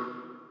October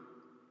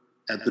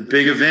at the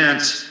big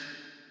event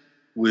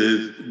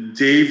with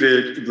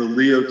David, the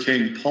Leo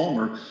King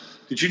Palmer.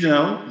 Did you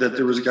know that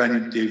there was a guy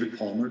named David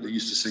Palmer that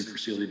used to sing for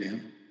Steely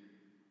Dan?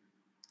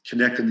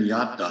 Connecting the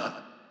yacht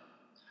dot.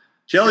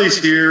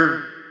 Kelly's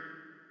here.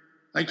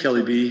 Hi,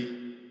 Kelly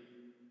B.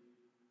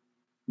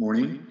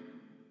 Morning.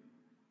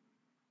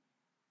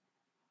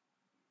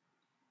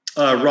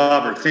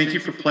 Robert, thank you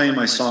for playing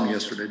my song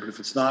yesterday, but if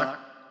it's not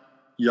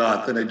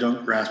yacht, then I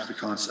don't grasp the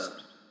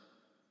concept.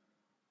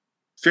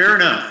 Fair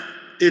enough.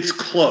 It's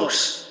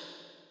close.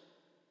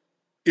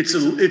 It's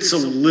a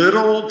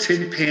little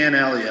Tin Pan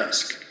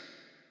Alley-esque.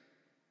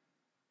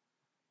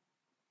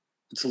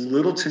 It's a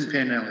little Tin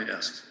Pan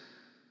Alley-esque.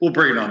 We'll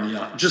bring it on the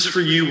yacht. Just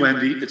for you,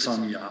 Wendy, it's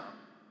on the yacht.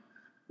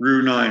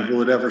 Rue 9,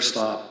 will it ever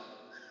stop?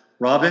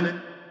 Robin,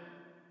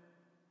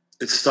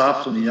 it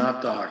stops when the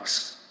yacht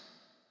docks.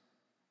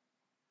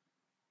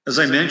 As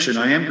I mentioned,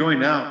 I am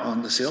going out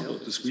on the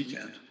sailboat this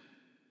weekend.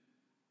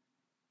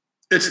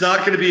 It's not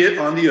going to be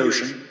on the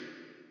ocean.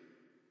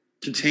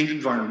 Contained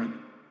environment.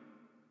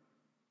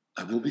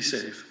 I will be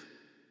safe.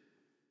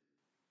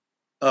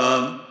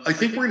 I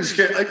think we're going to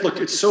get, look,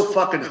 it's so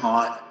fucking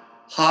hot.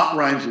 Hot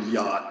rhymes with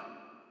yacht.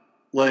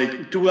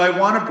 Like, do I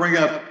want to bring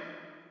up,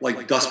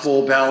 like, Dust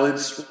Bowl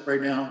ballads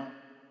right now?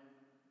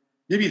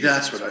 Maybe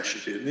that's what I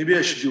should do. Maybe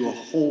I should do a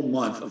whole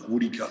month of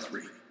Woody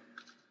Guthrie.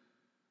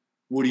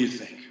 What do you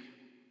think?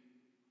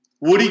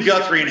 Woody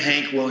Guthrie and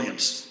Hank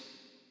Williams.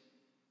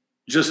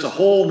 Just a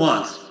whole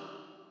month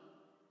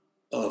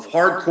of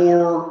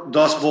hardcore,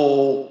 Dust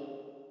Bowl,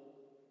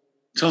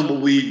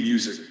 tumbleweed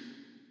music.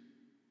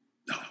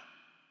 No.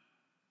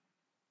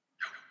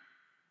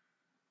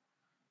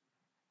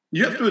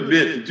 You have to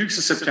admit, the Dukes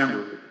of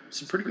September,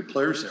 some pretty good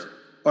players there.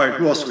 All right,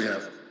 who else do we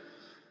have?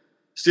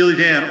 Steely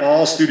Dan,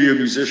 all studio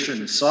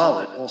musicians,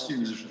 solid, all studio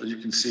musicians, as you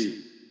can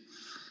see.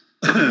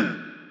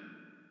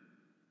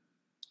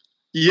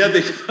 Yeah,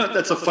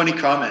 that's a funny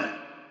comment.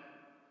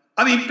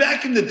 I mean,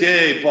 back in the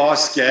day,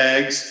 Boss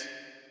Skaggs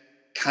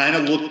kind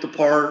of looked the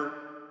part.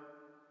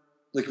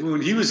 Like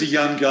when he was a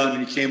young gun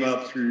and he came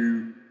up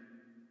through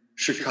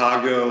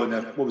Chicago and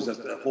that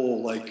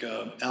whole like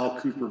Al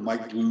Cooper,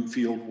 Mike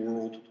Bloomfield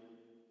world.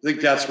 I think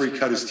that's where he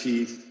cut his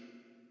teeth.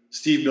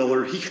 Steve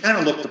Miller, he kind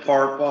of looked the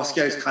part. Boss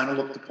Skaggs kind of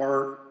looked the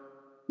part.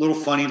 A little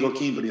funny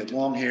looking, but he had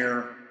long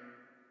hair.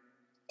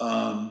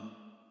 Kind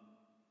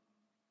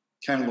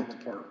of looked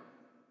the part.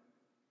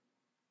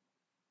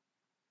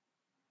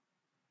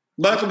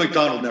 Michael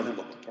McDonald never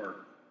looked the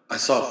part. I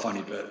saw a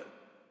funny bit.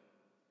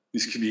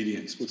 These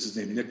comedians, what's his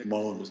name? Nick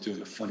Mullen was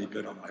doing a funny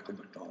bit on Michael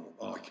McDonald.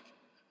 Oh, I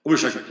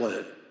wish I could play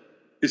it.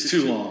 It's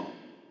too long,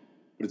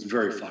 but it's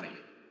very funny.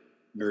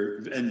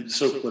 And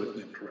so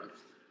politically incorrect.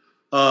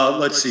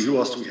 Let's see, who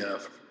else do we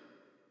have?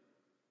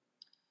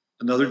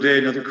 Another day,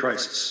 another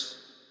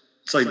crisis.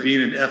 It's like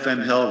being in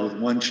FM hell with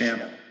one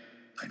channel.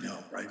 I know,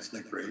 right? Isn't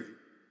that great?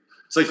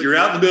 It's like you're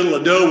out in the middle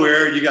of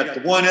nowhere and you got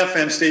the one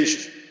FM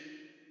station.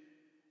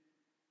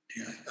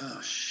 You're like, oh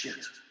shit.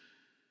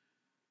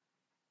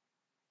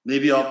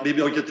 Maybe I'll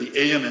get the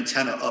AM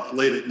antenna up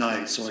late at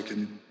night so I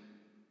can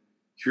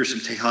hear some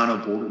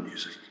Tejano border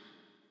music.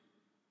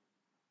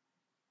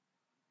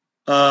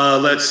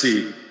 Let's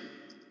see.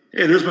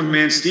 Hey, there's my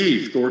man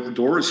Steve. Thor at the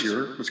door is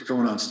here. What's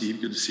going on,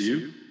 Steve? Good to see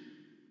you.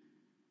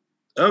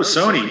 Oh,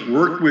 Sony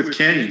worked with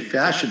Kenny,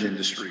 fashion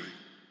industry.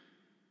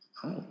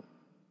 Oh,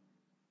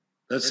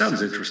 that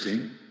sounds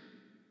interesting.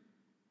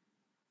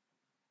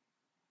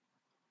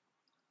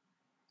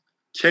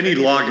 Kenny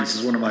Loggins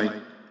is one of my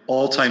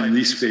all-time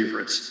least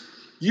favorites.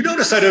 You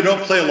notice I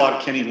don't play a lot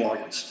of Kenny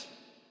Loggins.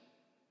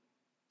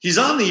 He's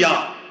on the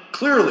yacht,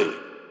 clearly.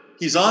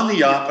 He's on the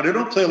yacht, but I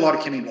don't play a lot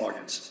of Kenny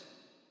Loggins.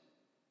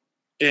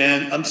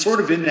 And I'm sort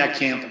of in that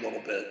camp a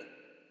little bit.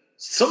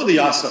 Some of the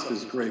yacht stuff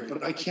is great,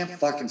 but I can't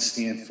fucking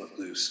stand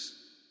Footloose.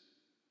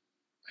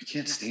 I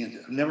can't stand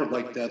it. I've never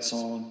liked that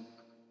song.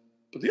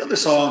 But the other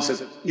songs that,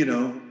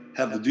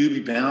 have the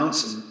doobie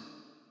bounce, and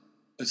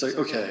it's like,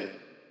 okay,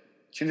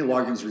 Kenny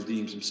Loggins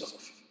redeems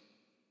himself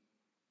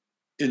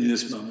in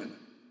this moment.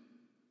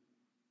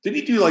 Didn't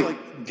he do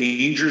like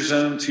Danger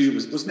Zone too?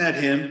 Wasn't that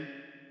him?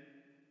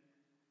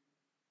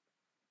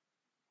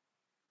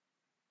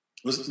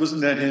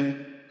 Wasn't that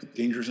him?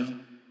 Danger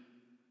Zone?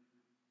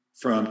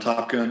 From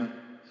Top Gun?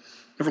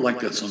 Never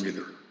liked that song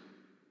either.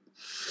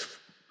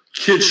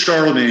 Kid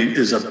Charlemagne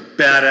is a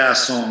badass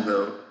song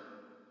though.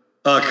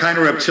 Kind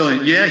of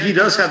reptilian. Yeah, he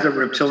does have the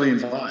reptilian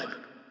vibe.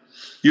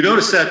 You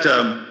notice that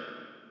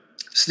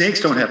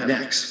snakes don't have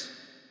necks.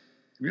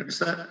 Have you noticed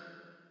that?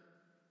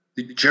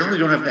 They generally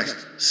don't have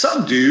necks.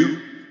 Some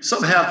do.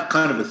 Some have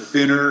kind of a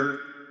thinner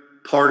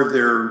part of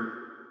their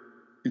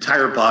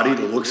entire body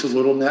that looks a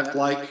little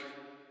neck-like.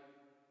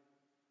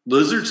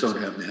 Lizards don't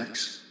have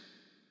necks.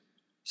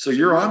 So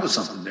you're onto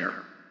something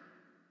there.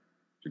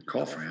 Good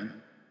call,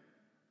 Fran.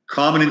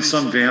 Common in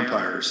some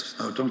vampires.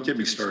 Oh, don't get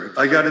me started.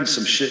 I got in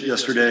some shit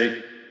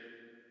yesterday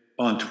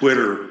on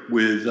Twitter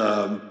with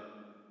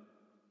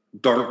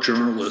dark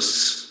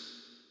journalists,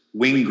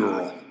 wing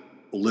girl,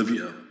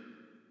 Olivia.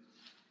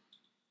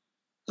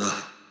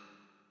 Ugh.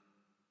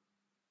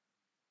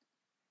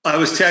 I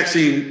was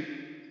texting,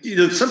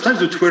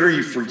 sometimes with Twitter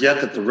you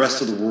forget that the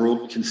rest of the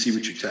world can see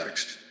what you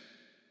text.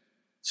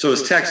 So I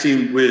was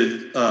texting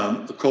with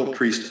the cult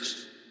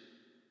priestess,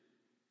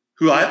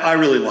 who I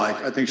really like.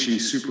 I think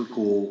she's super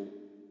cool,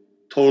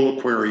 total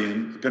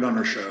Aquarian. I've been on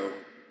her show.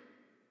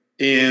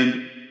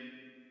 And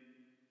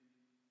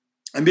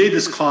I made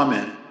this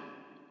comment,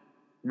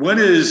 when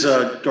is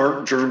a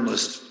dark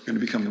journalist going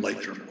to become a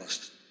light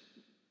journalist?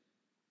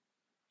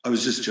 I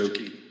was just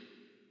joking.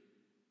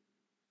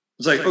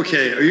 It's like,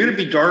 okay, are you going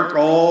to be dark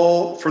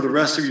all for the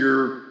rest of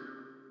your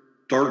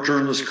dark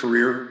journalist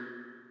career?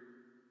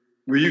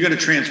 Or are you going to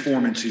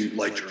transform into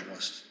light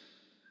journalist?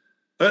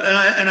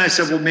 And I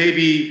said, well,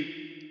 maybe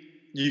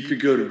you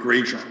could go to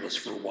gray journalist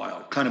for a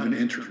while, kind of an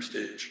interim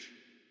stage,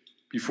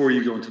 before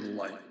you go into the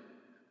light. I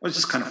was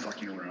just kind of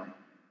fucking around.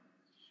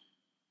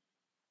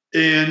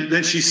 And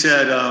then she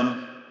said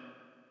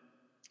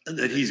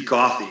that he's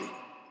gothy.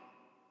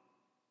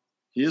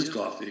 He is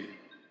gothy.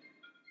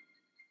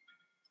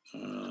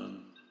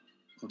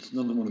 What's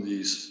another one of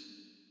these?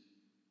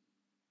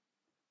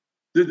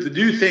 The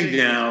new thing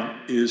now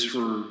is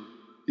for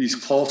these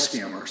call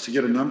scammers to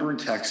get a number in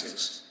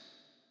Texas,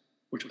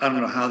 which I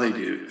don't know how they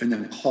do, and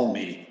then call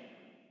me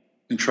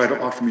and try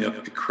to offer me a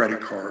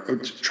credit card, or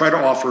try to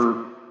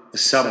offer a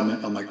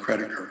settlement on my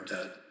credit card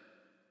debt.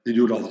 They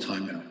do it all the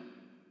time now.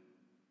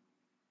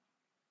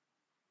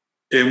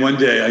 And one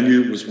day I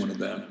knew it was one of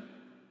them.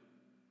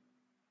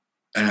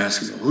 And I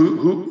asked him,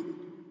 who?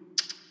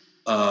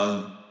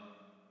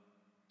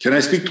 Can I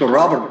speak to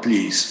Robert,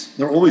 please?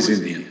 They're always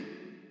Indian.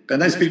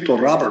 Can I speak to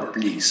Robert,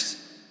 please?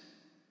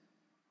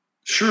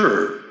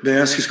 Sure. May I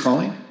ask who's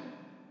calling?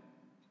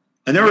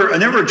 I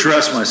never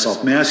address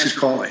myself. May I ask who's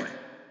calling?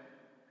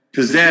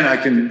 Because then I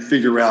can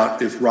figure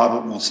out if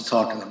Robert wants to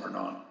talk to them or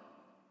not.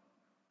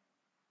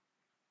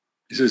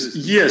 He says,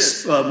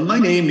 yes, my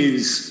name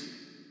is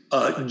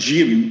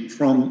Jim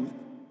from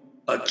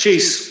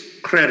Chase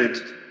Credit,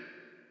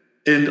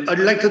 and I'd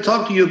like to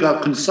talk to you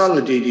about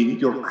consolidating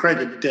your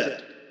credit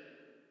debt.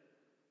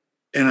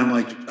 And I'm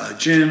like,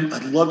 Jim,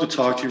 I'd love to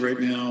talk to you right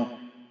now,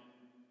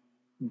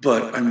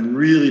 but I'm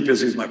really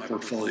busy with my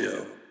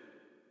portfolio.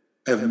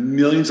 I have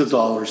millions of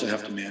dollars I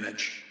have to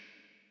manage,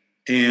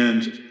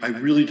 and I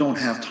really don't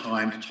have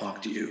time to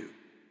talk to you.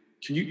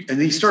 Can you?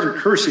 And he started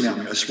cursing at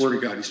me. I swear to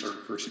God, he started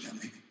cursing at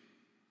me.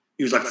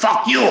 He was like,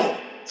 fuck you,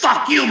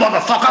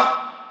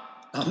 motherfucker.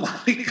 I'm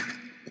like,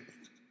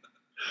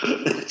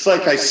 it's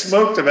like I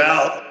smoked him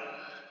out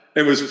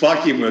and was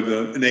fucking with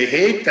them, and they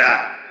hate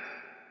that.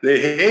 They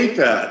hate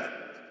that.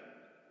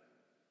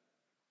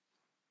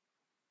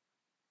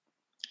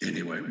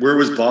 Anyway, where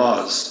was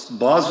Boz?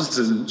 Boz was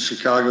in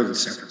Chicago and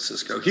San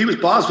Francisco.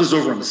 Boz was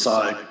over on the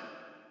side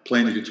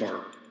playing the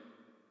guitar.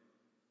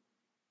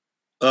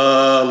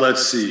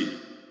 Let's see.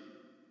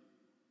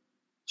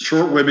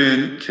 Short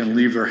women can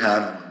leave their hat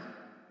on.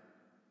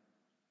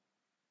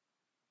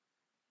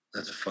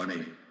 That's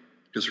funny.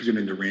 Guess we're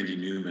getting into Randy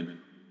Newman.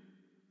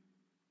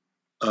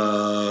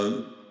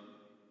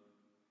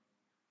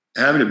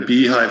 Having a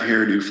beehive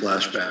hairdo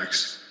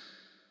flashbacks.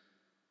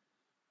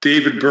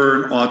 David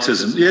Byrne,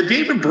 autism. Yeah,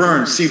 David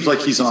Byrne seems like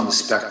he's on the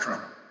spectrum,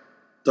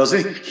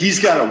 doesn't he? He's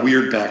got a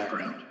weird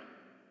background.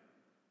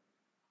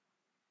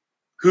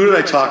 who did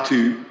I talk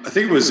to? I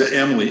think it was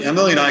Emily.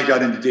 Emily and I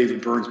got into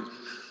David Byrne's.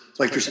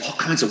 Like, there's all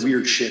kinds of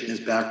weird shit in his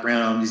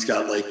background. He's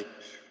got like,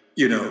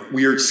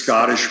 weird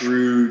Scottish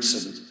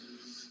roots, and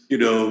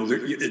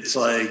it's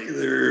like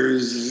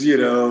there's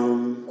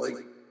like,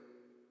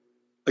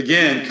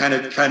 again, kind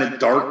of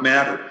dark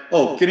matter.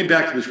 Oh, getting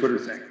back to the Twitter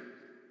thing.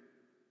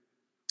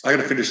 I got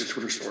to finish the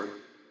Twitter story.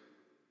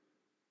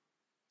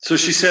 So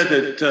she said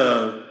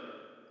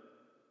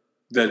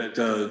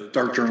that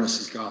dark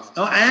journalist is goth.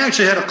 Now, I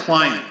actually had a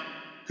client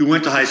who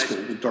went to high school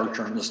with dark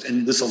journalist,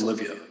 and this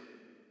Olivia.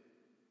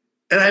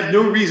 And I have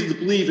no reason to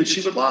believe that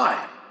she would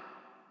lie.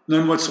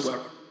 None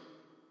whatsoever.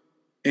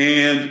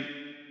 And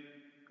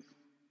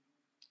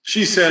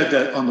she said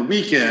that on the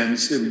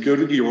weekends, they would go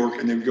to New York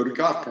and they would go to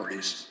goth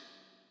parties.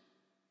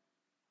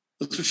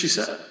 That's what she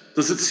said.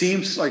 Does it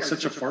seem like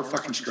such a far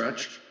fucking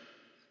stretch?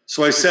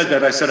 So I said,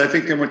 I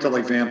think they went to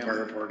like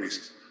vampire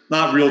parties.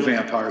 Not real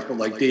vampires, but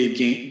like Dave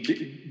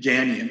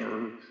Gagnon,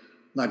 or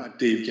not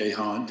Dave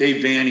Gahan,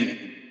 Dave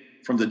Vanian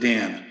from The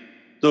Damned.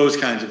 Those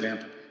kinds of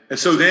vampires. And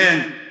so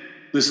then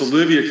this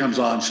Olivia comes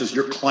on and says,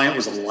 your client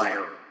was a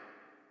liar.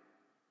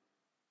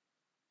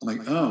 I'm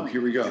like, oh,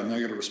 here we go. Now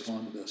I got to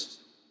respond to this.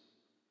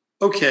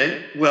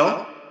 Okay,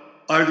 well,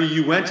 either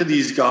you went to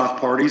these goth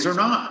parties or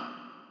not.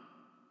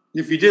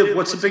 If you did,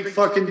 what's the big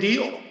fucking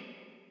deal?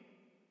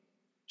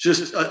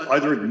 Just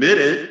either admit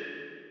it,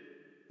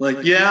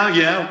 like,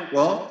 yeah,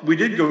 well, we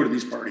did go to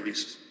these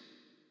parties.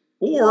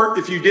 Or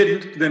if you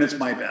didn't, then it's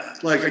my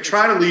bad. Like, I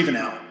try to leave it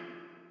out.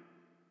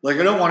 Like,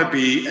 I don't want to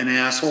be an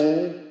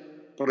asshole,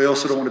 but I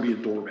also don't want to be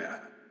a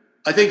doormat.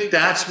 I think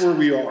that's where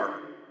we are.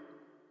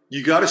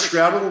 You got to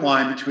straddle the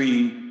line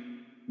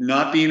between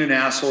not being an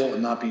asshole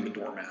and not being a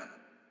doormat.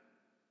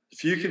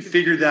 If you can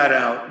figure that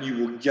out, you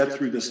will get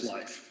through this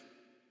life.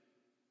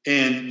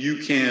 And you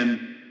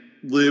can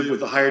live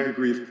with a higher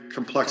degree of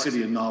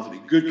complexity and novelty.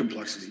 Good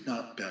complexity,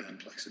 not bad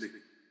complexity.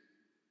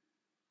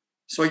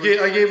 So I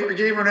gave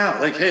her an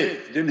out. Like, hey,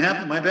 if it didn't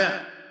happen, my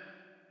bad.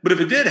 But if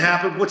it did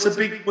happen, what's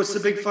the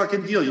big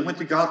fucking deal? You went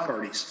to goth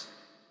parties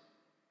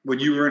when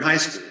you were in high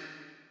school.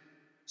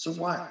 So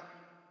why?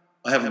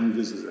 I haven't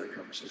revisited that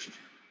conversation.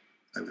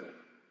 I will.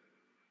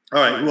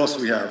 All right, who else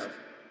do we have?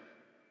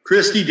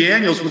 Christy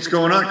Daniels, what's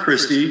going on,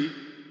 Christy?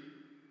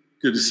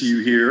 Good to see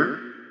you here.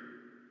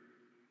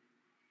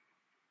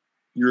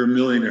 You're a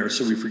millionaire,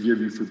 so we forgive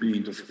you for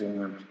being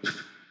deformed.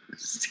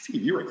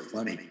 Steve, you are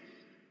funny.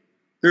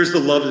 There's the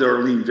lovely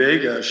Arlene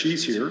Vega.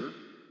 She's here.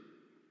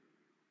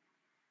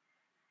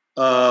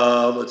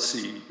 Let's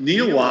see.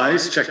 Neil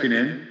Wise checking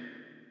in.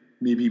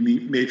 Maybe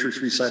Matrix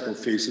recycled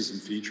faces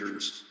and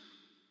features.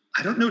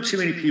 I don't know too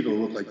many people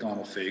who look like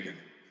Donald Fagen.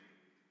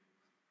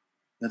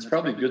 That's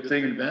probably a good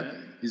thing and a bad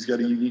thing. He's got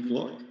a unique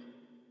look.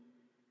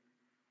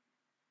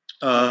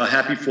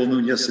 Happy full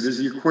moon. Yes, it is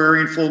the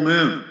Aquarian full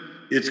moon.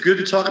 It's good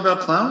to talk about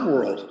Clown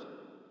World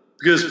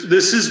because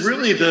this is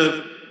really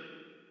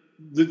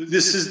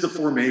this is the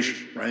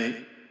formation, right?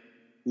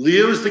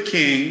 Leo is the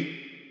king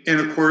and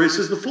Aquarius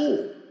is the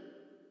fool.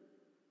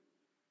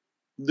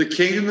 The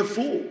king and the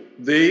fool,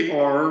 they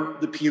are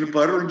the peanut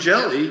butter and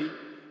jelly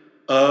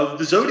of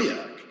the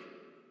zodiac.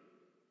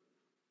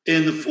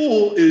 And the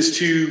fool is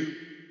to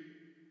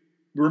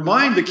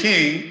remind the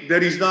king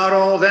that he's not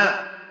all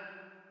that.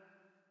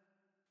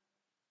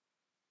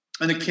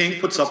 And the king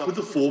puts up with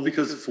the fool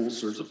because the fool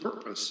serves a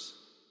purpose.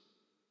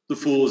 The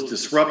fool is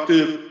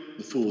disruptive.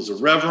 The fool is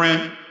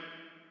irreverent.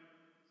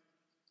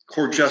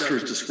 Court jester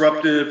is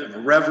disruptive and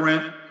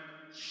irreverent.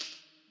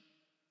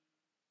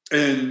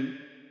 And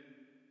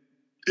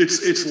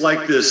it's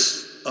like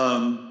this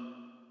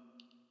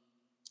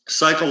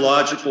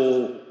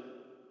psychological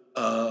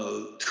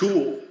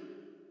tool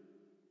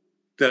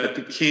that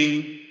the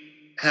king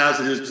has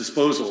at his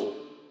disposal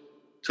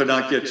to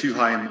not get too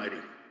high and mighty.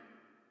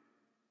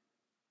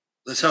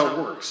 That's how it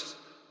works.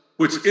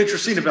 What's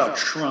interesting about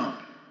Trump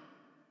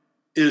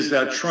is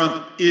that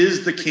Trump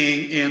is the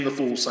king and the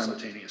fool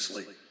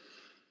simultaneously.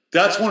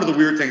 That's one of the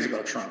weird things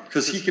about Trump,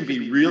 because he can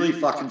be really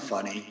fucking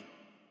funny.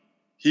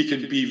 He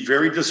can be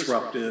very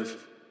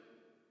disruptive.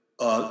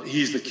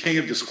 He's the king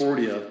of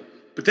discordia.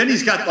 But then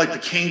he's got like the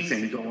king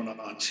thing going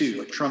on too,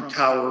 like Trump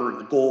Tower and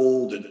the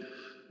gold and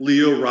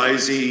Leo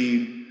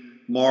rising,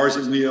 Mars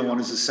and Leo on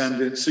his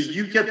ascendant. So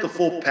you get the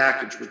full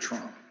package with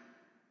Trump.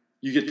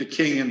 You get the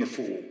king and the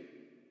fool.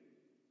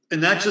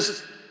 And that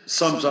just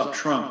sums up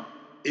Trump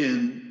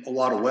in a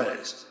lot of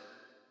ways.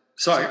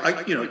 So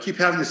I keep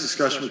having this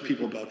discussion with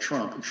people about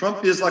Trump. And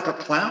Trump is like a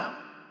clown.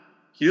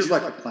 He is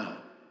like a clown.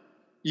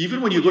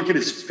 Even when you look at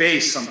his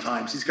face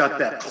sometimes, he's got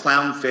that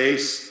clown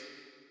face.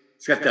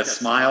 He's got that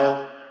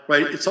smile,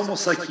 right? It's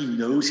almost like he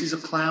knows he's a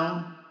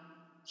clown.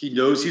 He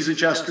knows he's a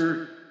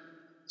jester.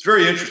 It's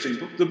very interesting.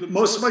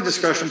 Most of my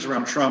discussions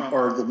around Trump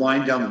are the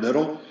line down the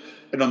middle.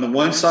 And on the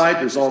one side,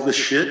 there's all this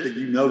shit that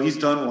you know he's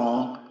done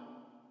wrong.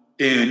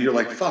 And you're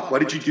like, fuck, why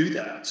did you do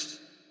that?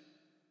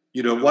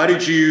 Why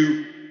did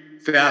you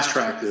fast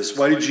track this?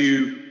 Why did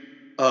you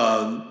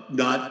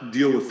not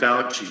deal with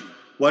Fauci?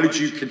 Why did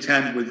you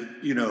contend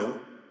with,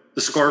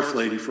 the scarf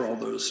lady for all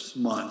those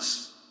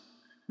months?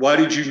 Why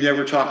did you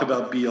never talk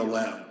about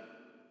BLM?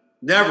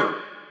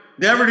 Never.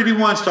 Never did he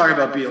once talk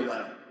about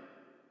BLM.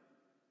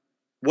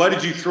 Why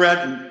did you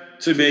threaten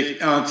to make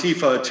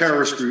Antifa a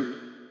terrorist group,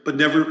 but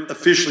never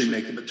officially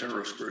make them a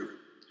terrorist group?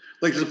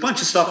 Like, there's a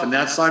bunch of stuff on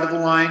that side of the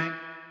line.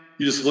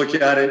 You just look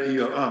at it and you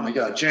go, oh my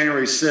God,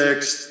 January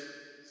 6th,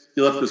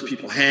 you left those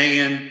people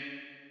hanging.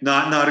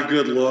 Not a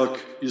good look.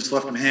 You just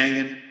left them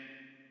hanging.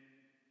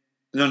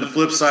 And on the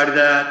flip side of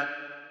that,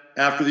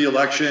 after the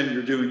election,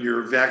 you're doing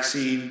your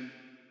vaccine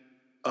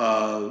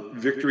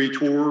victory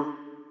tour.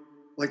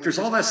 Like, there's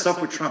all that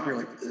stuff with Trump. You're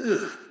like,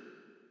 ugh.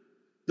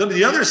 Then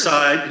the other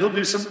side, he'll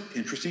do some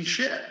interesting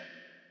shit.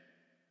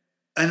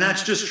 And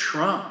that's just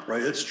Trump,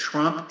 right? It's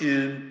Trump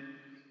in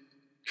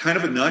kind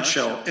of a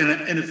nutshell.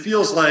 And it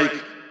feels like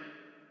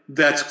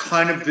that's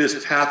kind of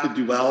this path of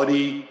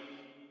duality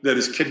that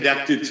is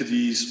connected to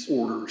these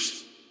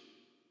orders.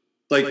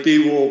 Like, they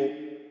will,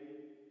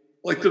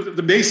 like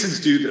the Masons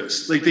do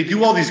this. Like, they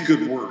do all these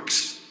good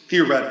works,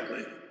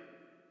 theoretically.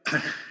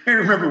 I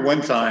remember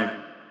one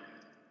time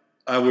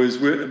I was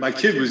with, my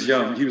kid was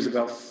young. He was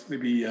about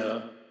maybe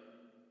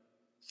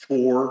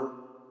 4.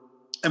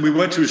 And we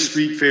went to a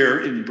street fair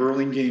in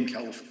Burlingame,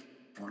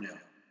 California.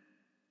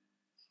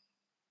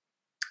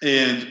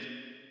 And,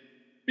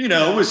 you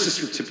know, it was just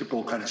your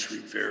typical kind of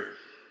street fair.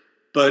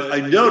 But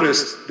I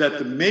noticed that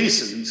the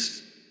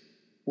Masons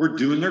were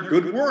doing their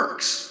good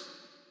works.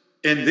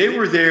 And they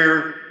were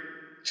there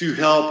to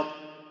help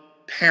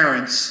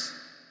parents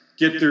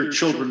get their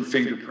children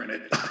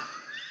fingerprinted.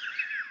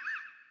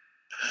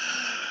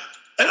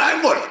 And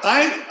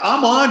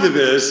I'm on to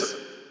this,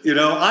 you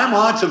know, I'm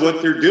on to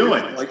what they're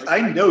doing. Like,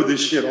 I know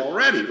this shit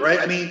already, right?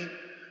 I mean,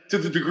 to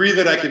the degree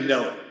that I can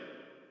know it,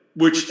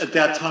 which at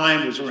that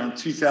time was around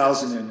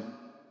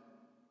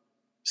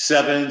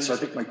 2007. So I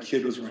think my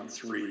kid was around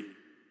 3.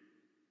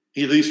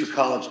 He leaves for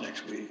college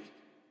next week.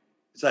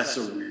 That's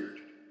so weird.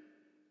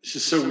 It's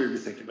just so weird to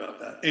think about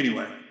that.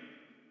 Anyway,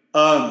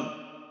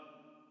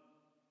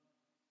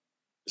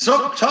 so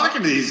I'm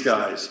talking to these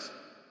guys,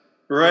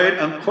 right?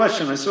 I'm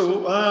questioning. So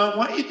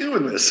why are you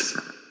doing this?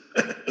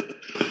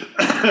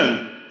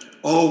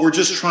 Oh, we're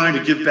just trying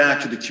to give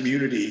back to the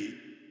community.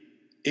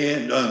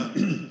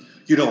 And,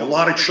 you know, a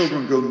lot of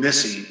children go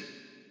missing.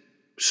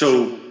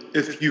 So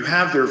if you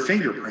have their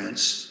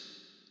fingerprints,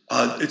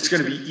 it's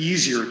going to be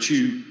easier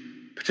to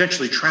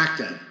potentially track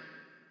them.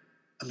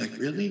 I'm like,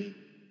 really?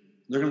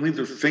 They're going to leave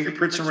their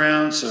fingerprints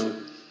around,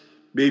 so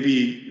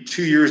maybe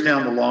 2 years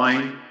down the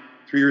line,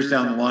 3 years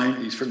down the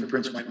line, these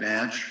fingerprints might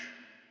match,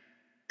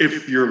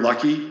 if you're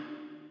lucky.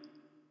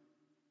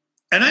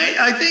 And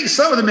I think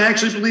some of them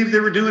actually believed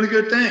they were doing a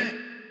good thing.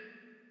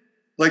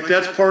 Like,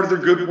 that's part of their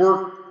good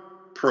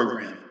work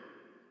program.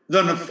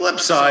 Then on the flip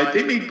side,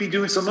 they may be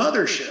doing some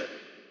other shit.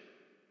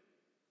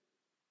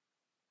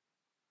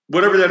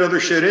 Whatever that other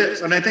shit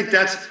is. And I think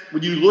that's,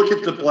 when you look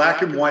at the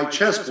black and white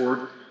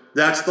chessboard,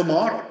 that's the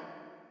model.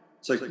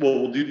 It's like,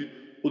 well,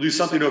 we'll do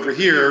something over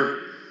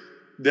here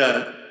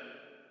that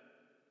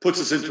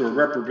puts us into a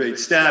reprobate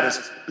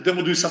status, but then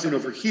we'll do something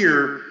over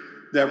here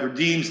that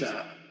redeems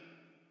that.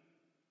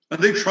 I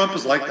think Trump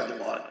is like that a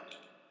lot.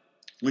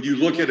 When you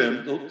look at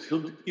him,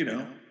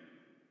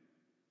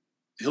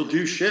 he'll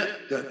do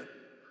shit that,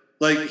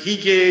 like, he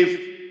gave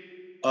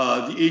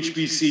the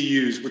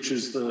HBCUs, which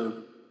is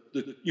the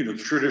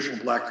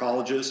traditional black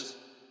colleges,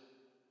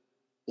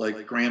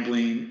 like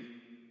Grambling,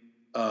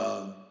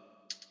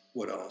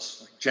 what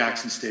else? Like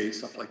Jackson State,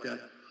 stuff like that.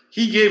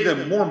 He gave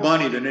them more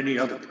money than any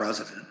other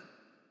president.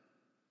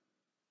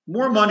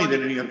 More money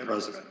than any other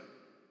president.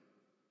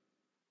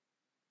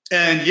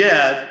 And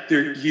yet,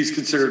 he's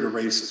considered a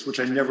racist, which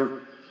I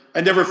never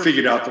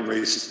figured out the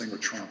racist thing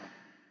with Trump.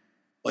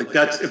 Like,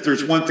 that's, if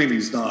there's one thing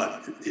he's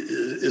not,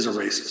 is a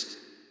racist.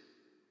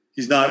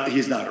 He's not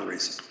a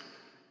racist.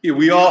 Yeah,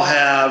 we all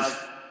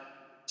have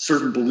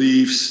certain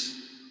beliefs,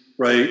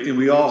 right? And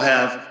we all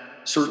have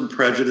certain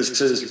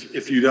prejudices.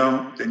 If you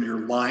don't, then you're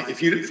lying.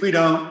 If we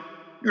don't,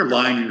 you're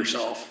lying to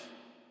yourself.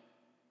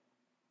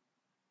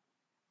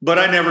 But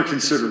I never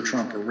considered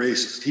Trump a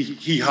racist.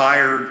 He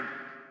hired,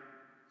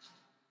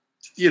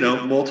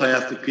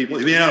 multi-ethnic people.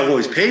 He may not have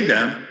always paid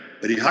them,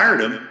 but he hired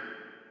them.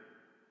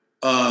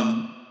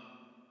 I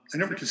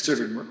never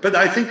considered him. But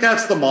I think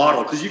that's the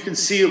model, because you can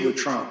see it with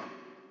Trump.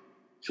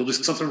 He'll do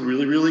something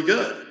really, really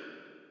good.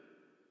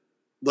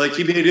 Like,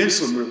 he made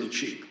insulin really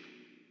cheap.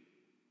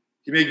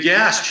 He made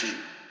gas cheap.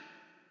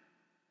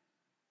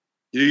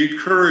 He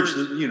encouraged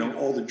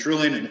all the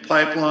drilling and the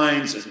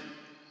pipelines, and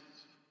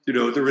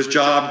there was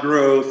job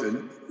growth.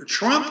 And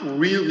Trump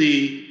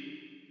really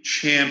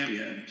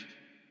championed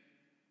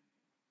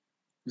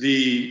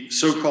the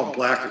so-called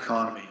black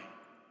economy.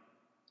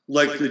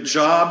 Like, the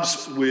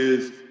jobs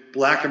with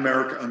black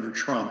America under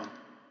Trump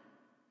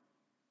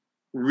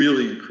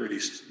really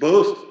increased,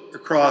 both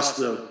across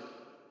the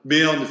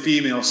male and the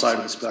female side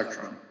of the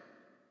spectrum.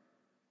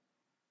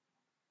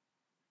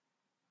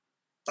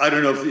 I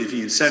don't know if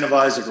he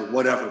incentivized it or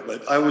whatever,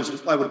 but I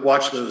would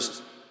watch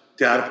those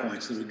data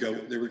points.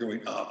 They were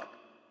going up,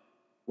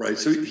 right?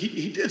 So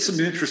he did some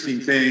interesting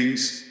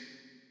things.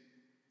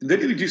 And then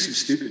he would do some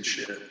stupid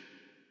shit,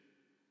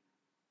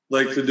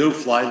 like the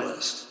no-fly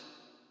list.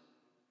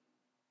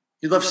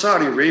 He left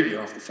Saudi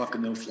Arabia off the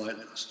fucking no-fly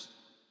list.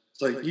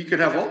 It's like you could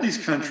have all these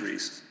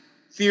countries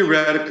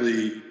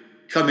theoretically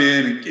come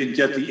in and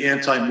get the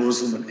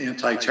anti-Muslim and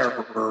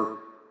anti-terror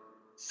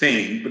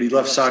thing, but he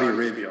left Saudi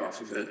Arabia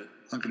off of it.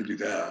 Not going to do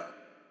that.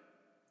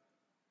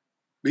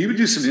 But he would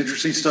do some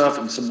interesting stuff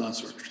and some not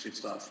so interesting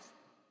stuff.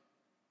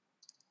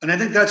 And I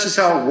think that's just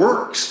how it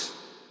works.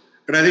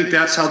 And I think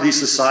that's how these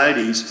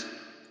societies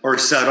are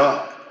set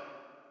up.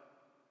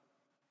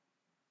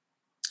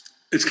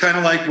 It's kind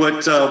of like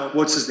what,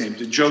 what's his name,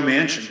 Joe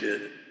Manchin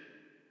did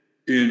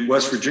in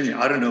West Virginia.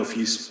 I don't know if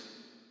he's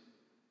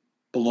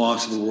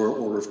belongs to the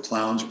Royal Order of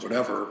Clowns or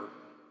whatever,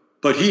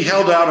 but he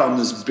held out on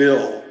this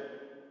bill,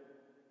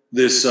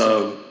 this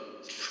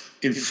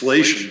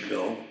inflation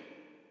bill,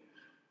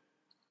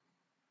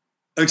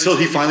 until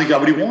he finally got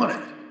what he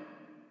wanted,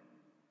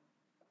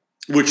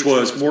 which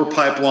was more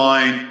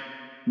pipeline,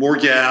 more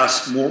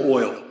gas, more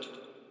oil.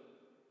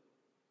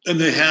 And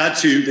they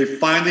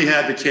finally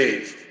had to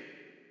cave.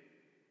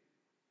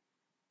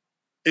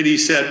 And he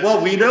said,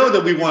 well, we know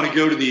that we want to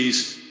go to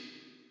these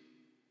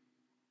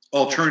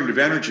alternative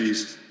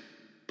energies,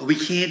 but we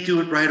can't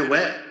do it right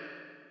away.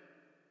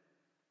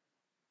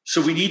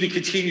 So we need to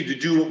continue to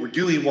do what we're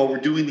doing while we're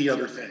doing the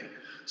other thing.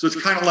 So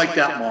it's kind of like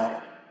that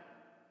model,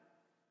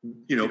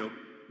 you know,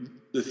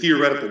 the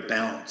theoretical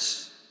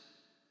balance,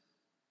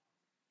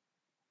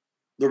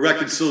 the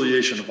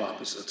reconciliation of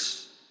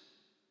opposites.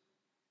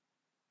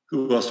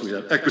 Who else do we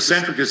have?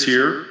 Equicentric is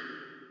here.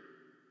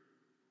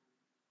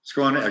 Let's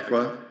go on to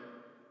Equa.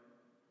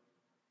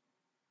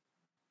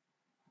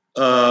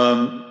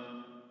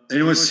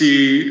 Anyone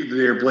see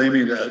they're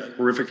blaming that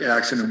horrific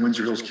accident in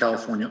Windsor Hills,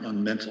 California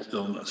on mental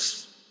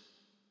illness?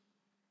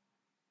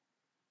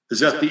 Is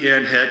that the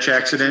Ann Hatch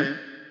accident?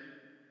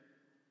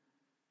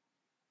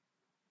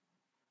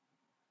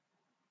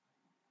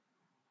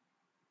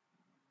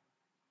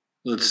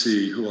 Let's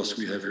see, who else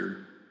do we have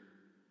here?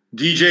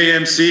 DJ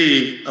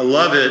MC, I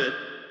love it,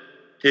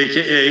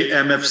 AKA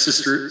MF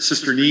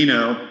Sister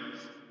Nino.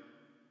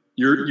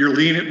 You're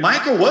leaning.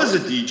 Michael was a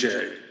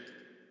DJ.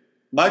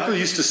 Michael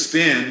used to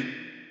spin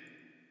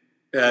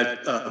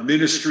at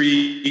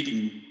Ministry,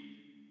 and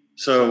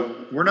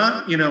so we're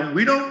not, you know,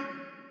 we don't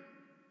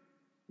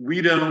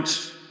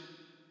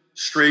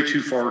stray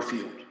too far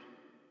afield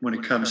when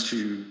it comes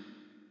to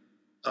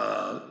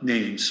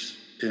names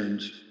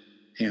and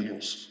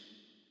handles.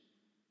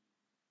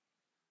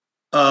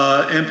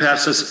 Empath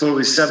says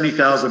supposedly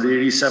 70,000 to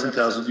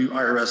 87,000 new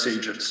IRS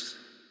agents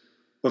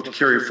who have to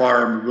carry a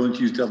firearm and are willing to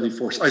use deadly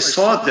force. I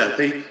saw that.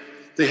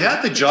 They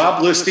had the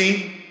job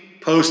listing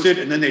posted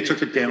and then they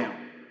took it down.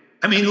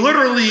 I mean,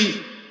 literally,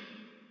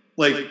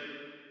 like,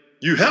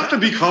 you have to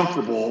be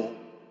comfortable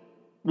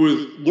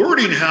with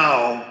learning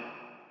how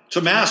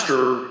to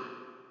master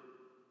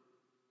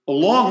a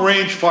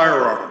long-range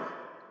firearm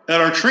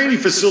at our training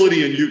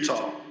facility in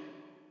Utah. I'm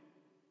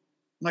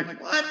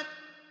like, what?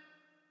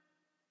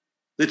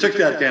 They took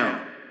that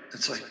down.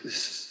 It's like,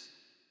 this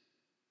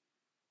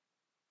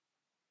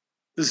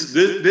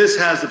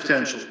has the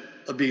potential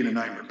of being a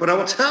nightmare. But I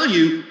will tell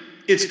you,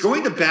 it's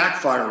going to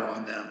backfire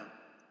on them.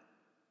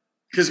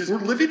 Because we're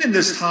living in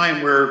this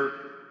time where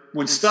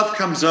when stuff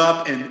comes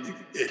up and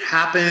it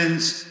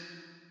happens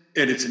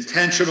and it's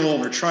intentional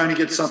and they're trying to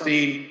get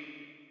something,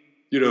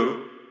 you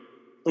know,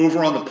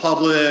 over on the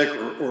public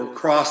or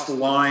across the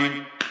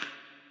line,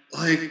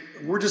 like,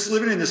 we're just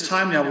living in this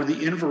time now where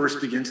the inverse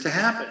begins to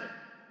happen.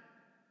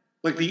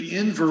 Like, the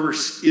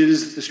inverse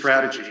is the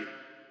strategy.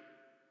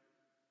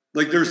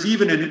 Like, there's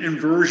even an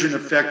inversion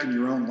effect in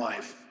your own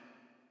life.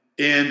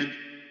 And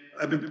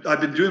I've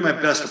been doing my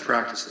best to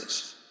practice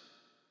this.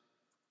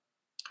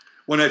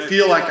 When I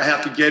feel like I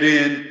have to get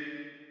in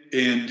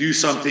and do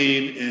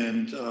something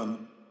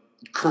and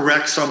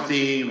correct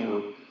something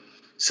or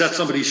set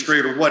somebody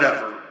straight or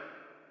whatever,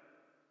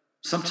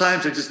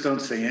 sometimes I just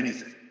don't say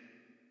anything.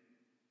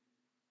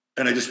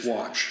 And I just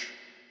watch.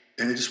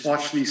 And I just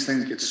watch these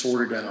things get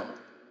sorted out.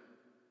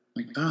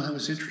 Like, oh, that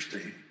was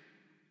interesting.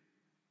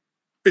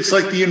 It's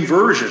like the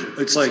inversion.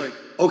 It's like,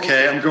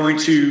 okay, I'm going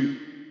to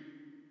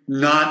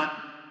not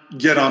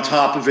get on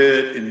top of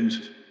it and,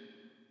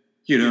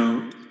 you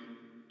know,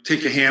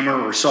 take a hammer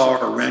or saw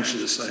or wrench to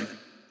this thing.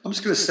 I'm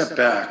just going to step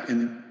back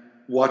and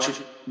watch it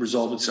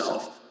resolve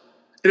itself.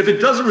 And if it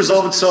doesn't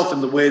resolve itself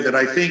in the way that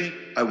I think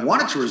I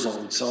want it to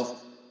resolve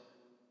itself,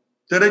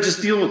 then I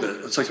just deal with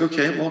it. It's like,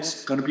 okay, well,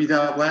 it's going to be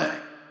that way.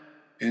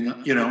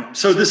 And, you know,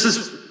 so this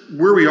is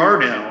where we are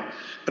now.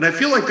 And I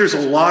feel like there's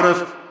a lot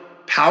of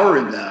power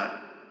in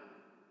that.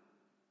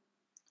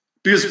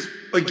 Because,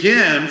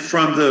 again,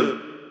 from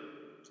the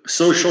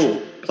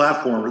social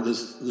platform or the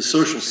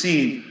social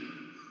scene,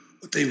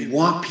 what they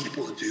want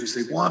people to do is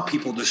they want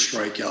people to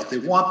strike out. They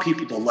want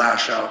people to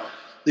lash out.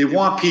 They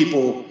want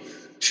people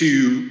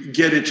to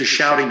get into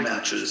shouting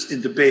matches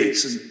and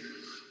debates. And,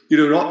 you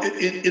know,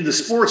 in the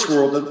sports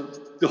world,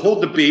 the whole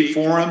debate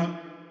forum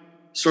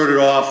started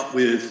off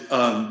with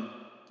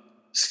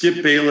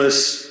Skip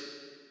Bayless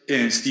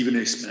and Stephen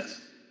A. Smith.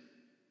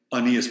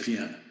 on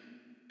ESPN.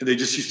 And they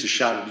just used to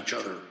shout at each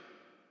other.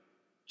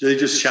 They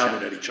just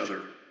shouted at each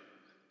other.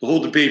 The whole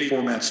debate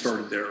format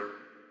started there.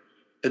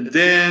 And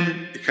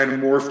then it kind of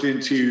morphed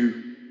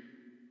into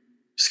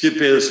Skip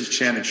Bayless and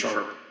Shannon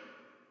Sharp.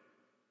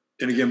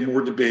 And again,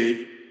 more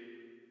debate.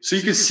 So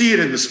you can see it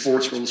in the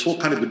sports world. This whole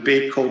kind of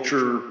debate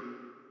culture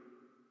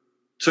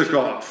took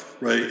off,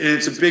 right? And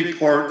it's a big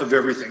part of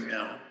everything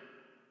now,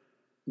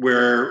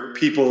 where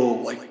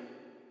people like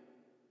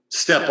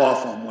step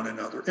off on one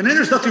another. And then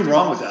there's nothing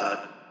wrong with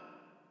that.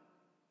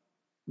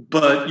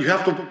 But you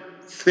have to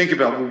think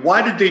about, well,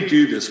 why did they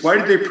do this? Why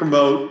did they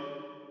promote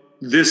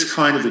this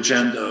kind of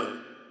agenda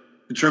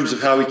in terms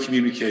of how we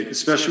communicate,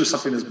 especially with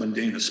something as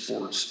mundane as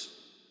sports?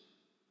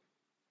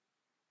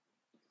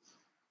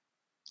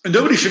 And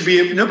nobody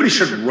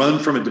should run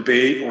from a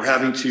debate or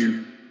having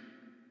to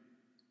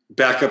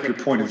back up your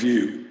point of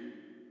view.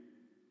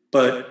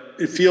 But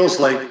it feels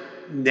like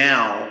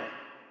now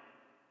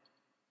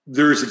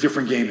there's a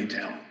different game in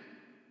town.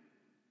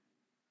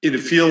 And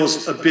it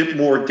feels a bit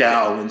more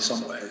Tao in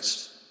some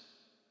ways.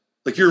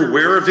 Like you're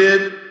aware of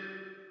it,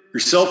 you're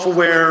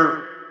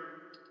self-aware,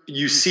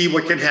 you see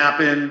what can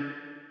happen,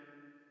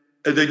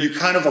 and then you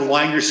kind of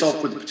align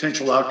yourself with the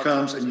potential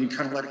outcomes and you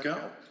kind of let it go.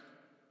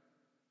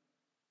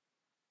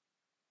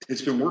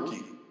 It's been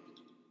working.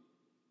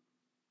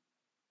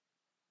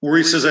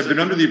 Maurice says, I've been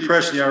under the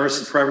impression the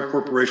IRS is a private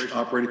corporation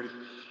operating.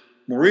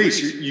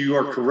 Maurice, you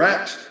are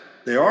correct.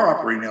 They are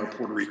operating out of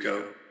Puerto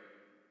Rico.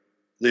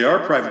 They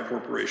are a private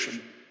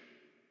corporation.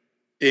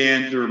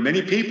 And there are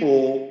many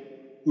people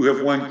who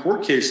have won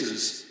court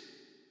cases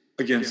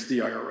against the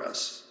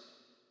IRS.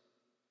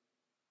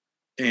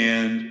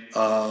 And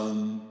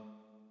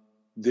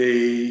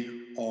they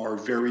are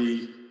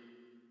very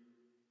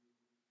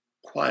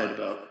quiet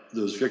about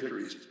those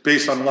victories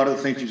based on a lot of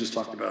the things you just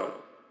talked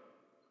about.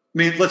 I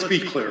mean, let's be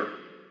clear.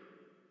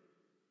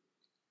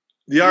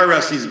 The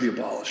IRS needs to be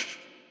abolished.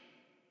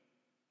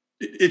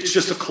 It's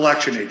just a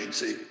collection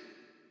agency.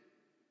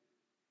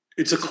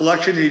 It's a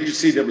collection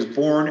agency that was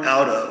born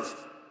out of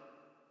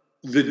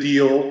the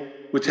deal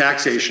with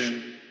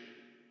taxation,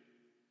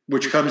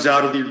 which comes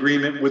out of the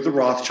agreement with the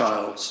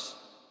Rothschilds,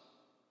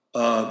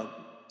 the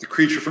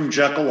creature from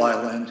Jekyll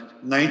Island,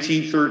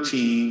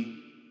 1913,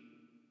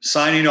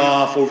 signing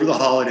off over the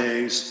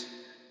holidays,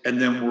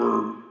 and then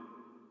we're,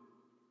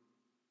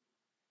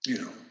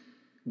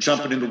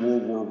 jumping into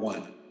World War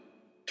I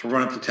to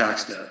run up the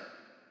tax debt.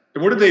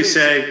 And what did they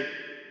say?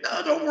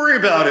 No, don't worry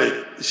about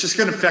it. It's just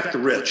going to affect the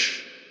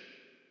rich.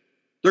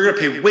 They're going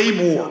to pay way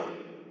more.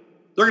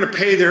 They're going to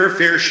pay their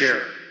fair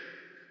share.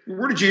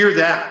 Where did you hear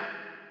that?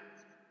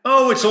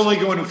 Oh, it's only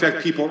going to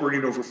affect people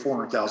earning over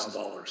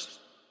 $400,000.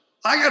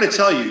 I got to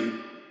tell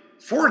you,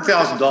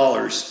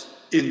 $400,000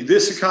 in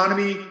this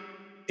economy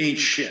ain't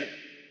shit.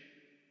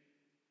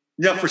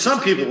 Now, for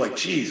some people, like,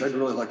 geez, I'd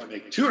really like to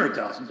make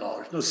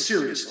 $200,000. No,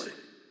 seriously.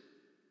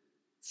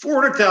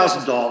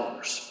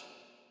 $400,000.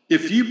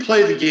 If you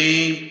play the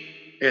game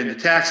and the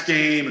tax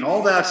game and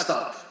all that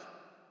stuff,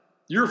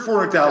 your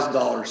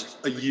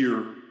 $400,000 a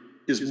year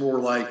is more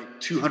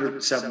like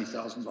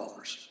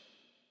 $270,000.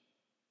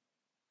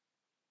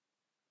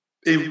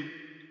 And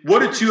what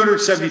did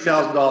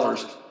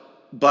 $270,000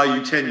 buy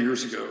you 10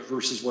 years ago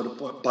versus what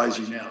it buys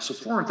you now? So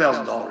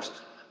 $400,000.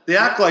 They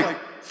act like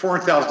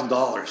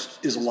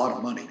 $400,000 is a lot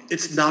of money.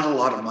 It's not a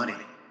lot of money.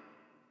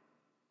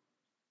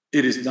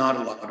 It is not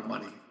a lot of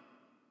money.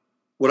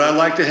 Would I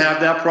like to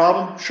have that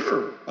problem?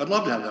 Sure, I'd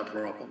love to have that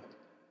problem.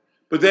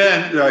 But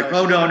then they're like,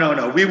 oh,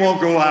 no, we won't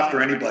go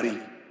after anybody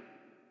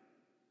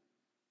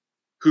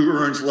who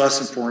earns less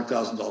than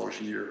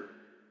 $400,000 a year.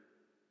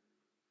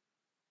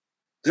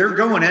 They're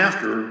going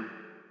after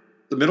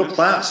the middle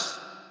class.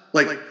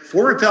 Like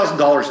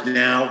 $400,000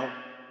 now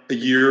a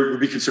year would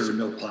be considered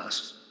middle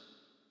class.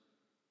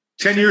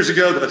 10 years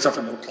ago, that's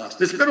upper middle class.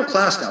 It's middle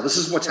class now. This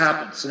is what's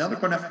happened. So now they're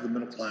going after the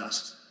middle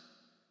class.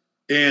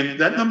 And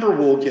that number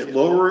will get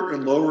lower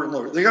and lower and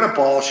lower. They got to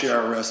abolish the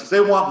IRS. If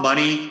they want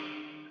money,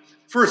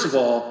 first of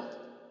all,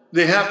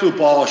 they have to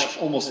abolish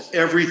almost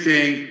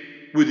everything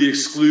with the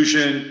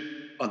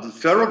exclusion of the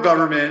federal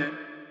government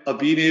of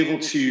being able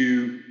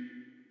to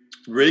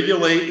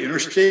regulate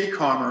interstate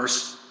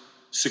commerce,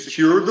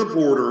 secure the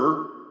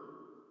border,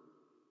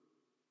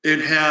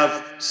 and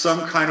have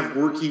some kind of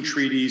working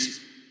treaties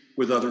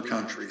with other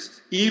countries.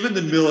 Even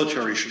the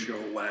military should go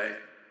away.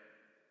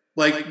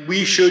 Like,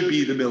 we should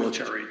be the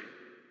military.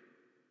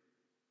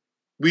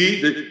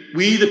 We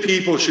the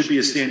people should be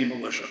a standing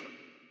militia.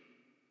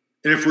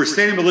 And if we're a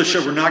standing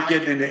militia, we're not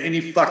getting into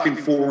any fucking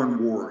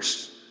foreign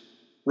wars,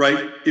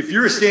 right? If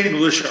you're a standing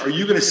militia, are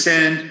you going to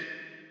send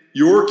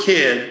your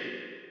kid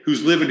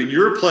who's living in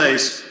your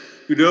place,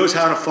 who knows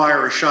how to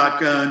fire a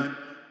shotgun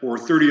or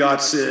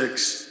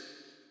 30-06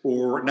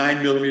 or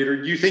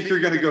 9mm, you think you're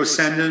going to go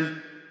send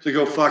him to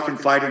go fucking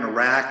fight in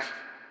Iraq?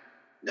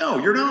 No,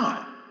 you're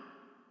not.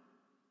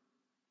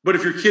 But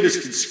if your kid is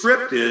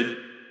conscripted,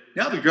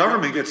 now the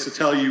government gets to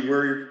tell you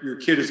where your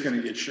kid is going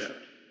to get shipped.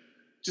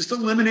 Just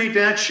eliminate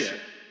that shit.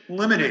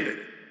 Eliminate it.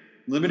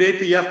 Eliminate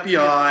the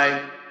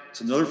FBI.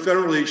 It's another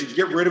federal agency.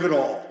 Get rid of it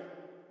all.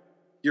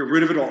 Get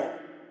rid of it all.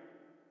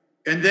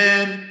 And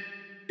then,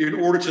 in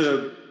order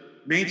to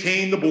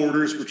maintain the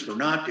borders, which they're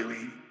not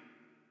doing,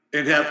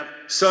 and have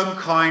some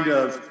kind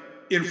of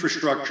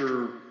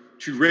infrastructure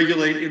to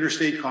regulate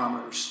interstate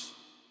commerce,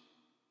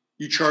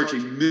 you charge a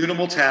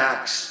minimal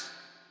tax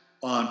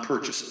on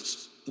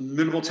purchases. A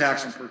minimal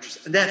tax on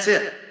purchases. And that's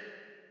it.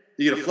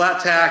 You get a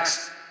flat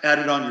tax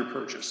added on your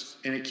purchase.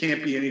 And it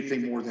can't be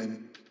anything more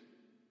than,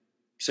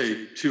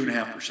 say,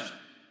 2.5%.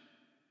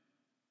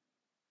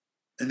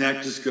 And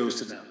that just goes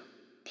to them.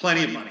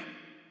 Plenty of money.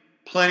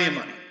 Plenty of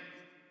money.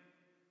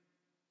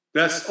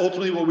 That's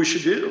ultimately what we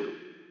should do.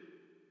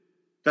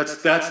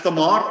 That's the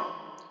model.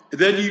 And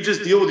then you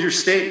just deal with your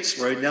states,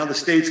 right? Now the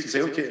states can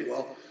say, okay,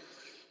 well,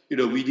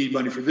 we need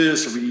money for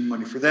this or we need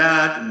money for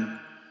that. And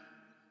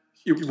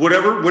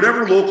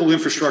whatever local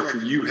infrastructure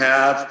you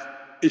have,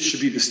 it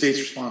should be the state's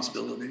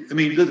responsibility. I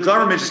mean, the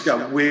government just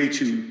got way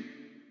too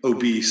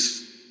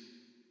obese.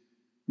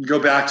 You go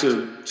back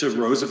to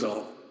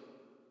Roosevelt.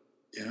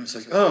 It's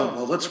like, oh,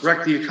 well, let's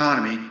wreck the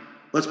economy.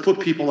 Let's put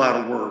people out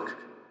of work.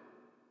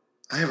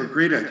 I have a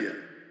great idea.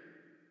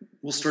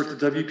 We'll start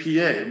the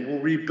WPA and we'll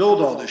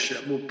rebuild all this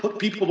shit. We'll put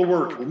people to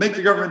work. We'll make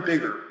the government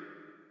bigger.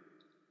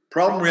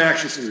 Problem,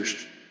 reaction,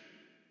 solution.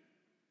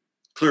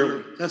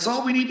 Clearly, that's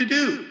all we need to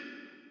do.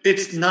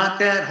 It's not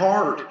that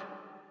hard.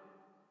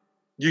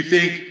 You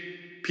think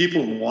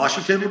people in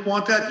Washington would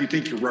want that? Do you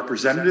think your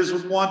representatives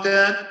would want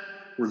that?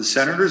 Or the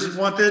senators would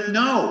want that?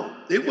 No,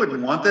 they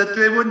wouldn't want that.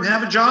 They wouldn't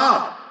have a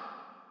job.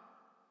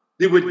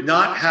 They would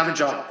not have a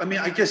job. I mean,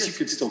 I guess you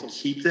could still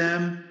keep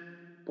them,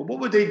 but what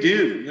would they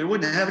do? They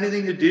wouldn't have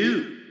anything to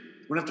do.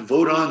 They wouldn't have to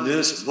vote on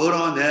this, vote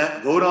on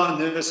that, vote on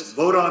this,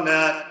 vote on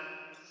that.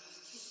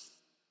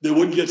 They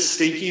wouldn't get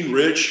stinking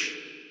rich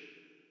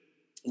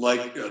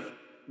like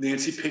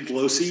Nancy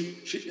Pelosi.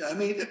 I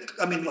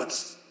mean,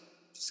 let's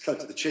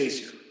cut to the chase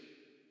here.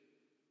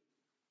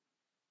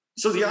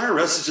 So the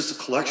IRS is just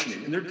a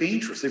collection, and they're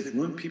dangerous. They've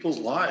ruined people's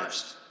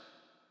lives.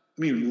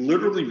 I mean,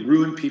 literally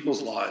ruined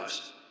people's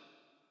lives.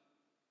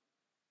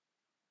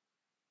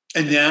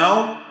 And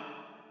now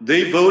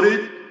they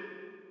voted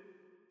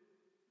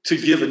to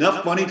give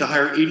enough money to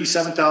hire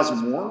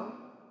 87,000 more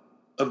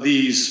of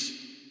these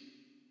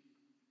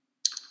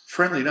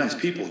friendly, nice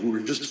people who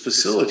are just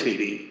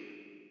facilitating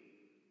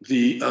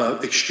the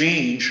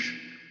exchange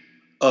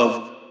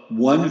of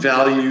one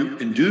value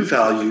and due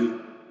value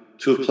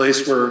to a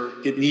place where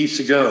it needs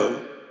to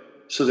go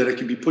so that it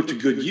can be put to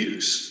good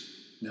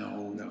use.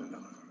 No.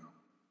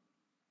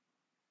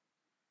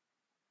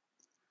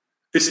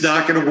 It's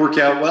not going to work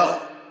out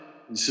well.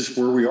 It's just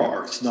where we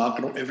are.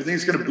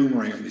 Everything's going to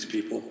boomerang on these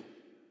people.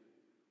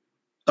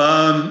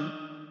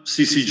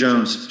 CC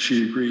Jones,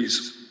 she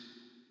agrees.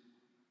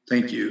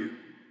 Thank you.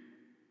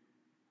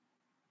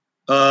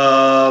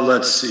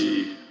 Let's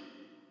see.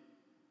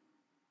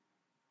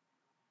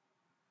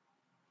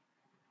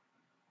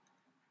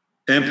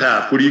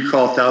 Empath, what do you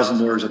call 1,000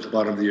 lawyers at the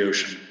bottom of the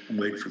ocean? I'm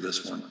waiting for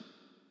this one.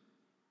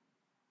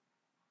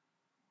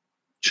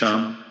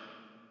 Chum.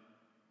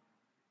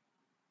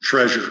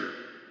 Treasure.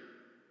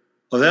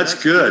 Oh, that's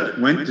good.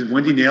 Did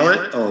Wendy nail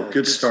it? Oh,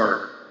 good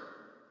start.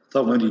 I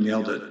thought Wendy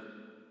nailed it.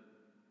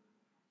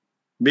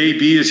 May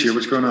B is here.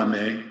 What's going on,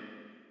 May?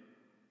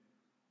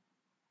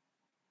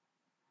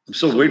 I'm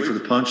still waiting for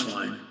the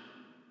punchline.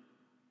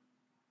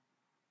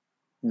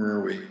 Where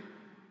are we?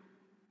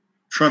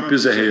 Trump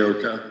is a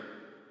Heyoka.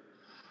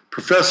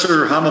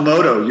 Professor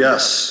Hamamoto,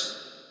 yes,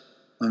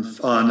 on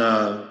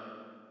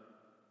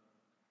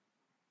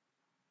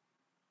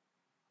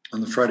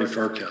the Friday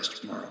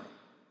Farcast tomorrow.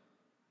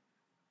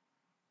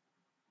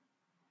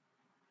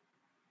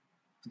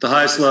 At the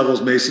highest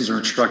levels, Masons are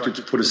instructed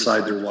to put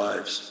aside their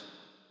wives.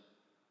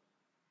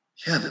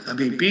 Yeah, I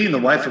mean, being the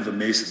wife of a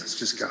Mason has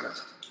just gotta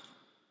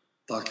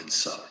fucking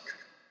suck,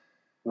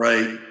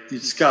 right?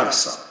 It's gotta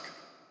suck.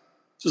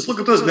 Just look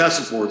at those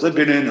message boards. I've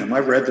been in them.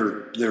 I've read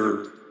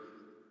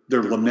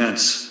their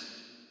laments.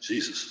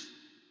 Jesus.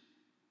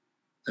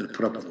 Had to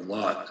put up with a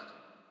lot.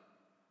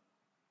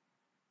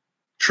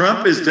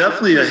 Trump is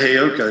definitely a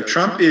Heyoka.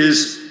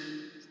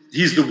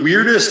 He's the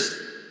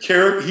weirdest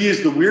character. He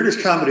is the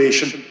weirdest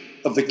combination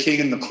of the king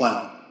and the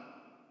clown.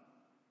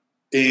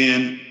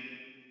 And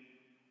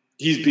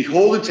he's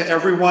beholden to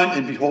everyone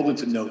and beholden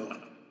to no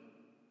one.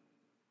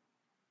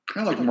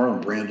 Kind of like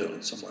Marlon Brando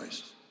in some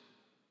ways.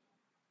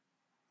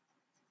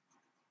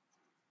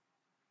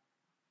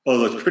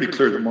 Although it's pretty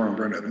clear that Marlon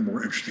Brando had a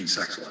more interesting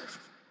sex life.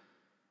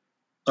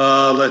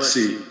 Let's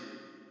see.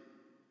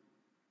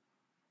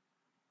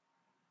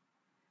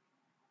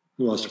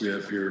 Who else do we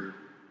have here?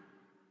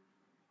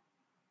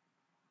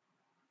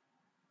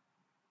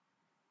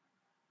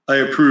 I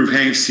approve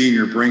Hank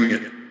Sr. Bring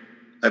it.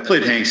 I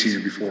played Hank Sr.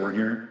 before in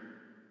here.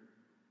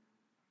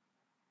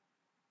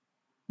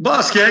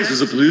 Boss Gags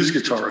was a blues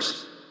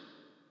guitarist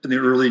in the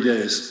early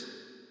days.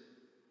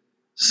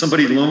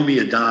 Somebody loaned me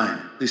a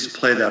dime. They used to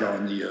play that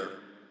on the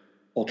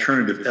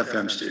alternative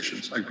FM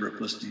stations I grew up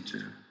listening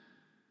to.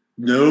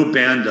 No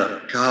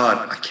banda.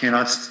 God, I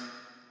cannot.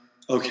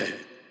 Okay.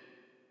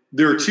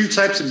 There are two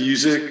types of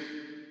music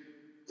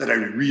that I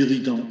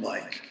really don't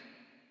like.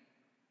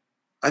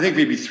 I think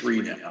maybe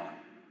 3 now.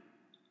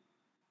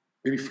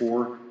 Maybe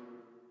 4.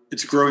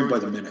 It's growing by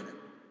the minute.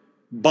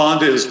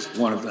 Bonda is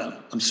one of them.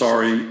 I'm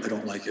sorry, I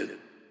don't like it.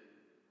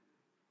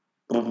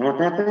 Right?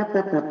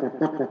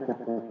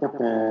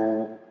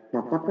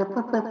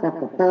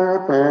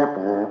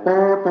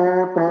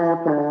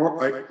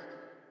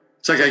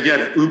 It's like I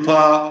get it.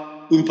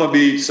 Oompa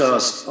beats,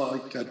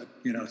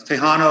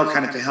 Tejano,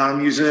 kind of Tejano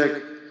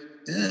music.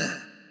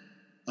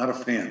 Not a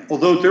fan.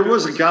 Although there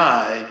was a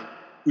guy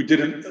who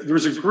there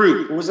was a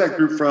group. What was that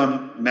group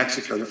from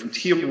Mexico? They're from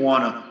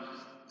Tijuana.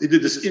 They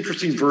did this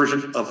interesting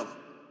version of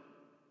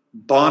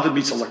Bonda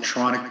meets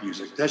electronic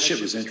music. That shit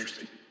was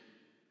interesting.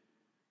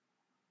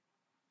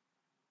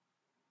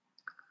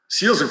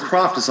 Seals and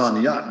Croft is on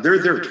the yacht. They're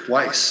there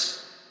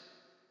twice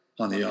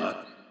on the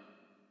yacht.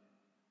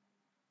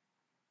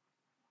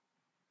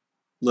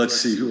 Let's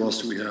see, who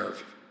else do we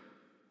have?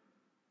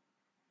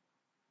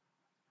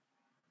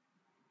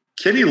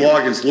 Kenny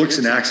Loggins looks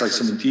and acts like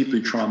someone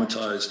deeply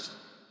traumatized.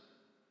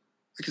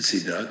 I can see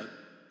that.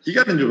 He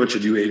got into a bunch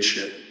of new age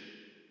shit.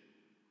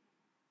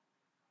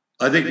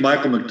 I think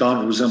Michael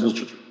McDonald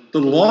resembles. The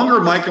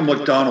longer Michael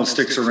McDonald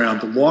sticks around,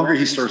 the more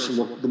he starts to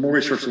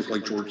look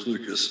like George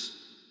Lucas.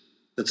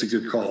 That's a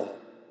good call.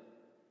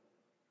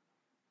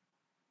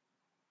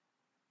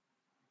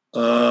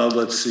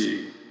 Let's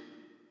see.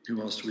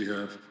 Who else do we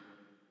have?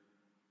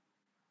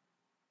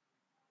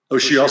 Oh,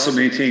 she also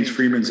maintains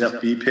Freeman's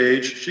FB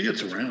page. She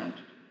gets around.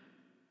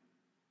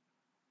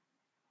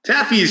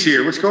 Taffy's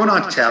here. What's going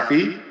on,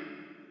 Taffy?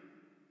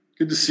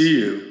 Good to see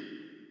you.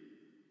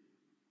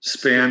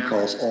 Spam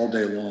calls all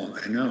day long.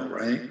 I know,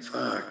 right?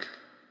 Fuck.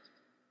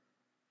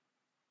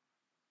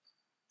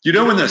 You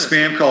know when the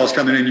spam call is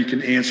coming in, you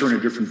can answer in a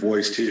different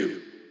voice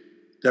too.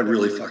 That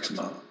really fucks them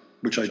up,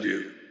 which I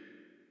do.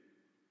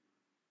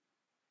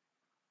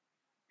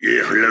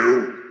 Yeah,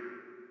 hello.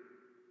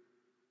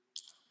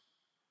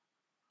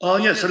 Oh,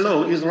 yes,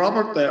 hello. Is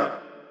Robert there?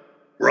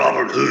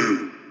 Robert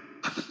who?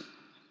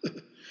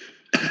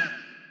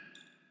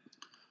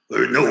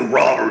 There's no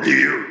Robert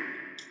here.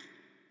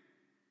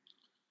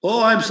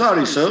 Oh, I'm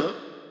sorry, sir.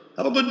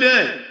 Have a good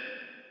day.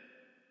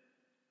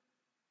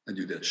 I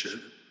do that shit.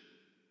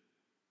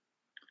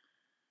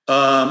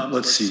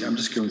 Let's see. I'm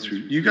just going through.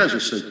 You guys are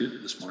so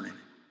good this morning.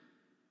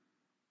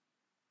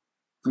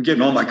 I'm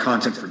getting all my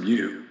content from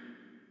you.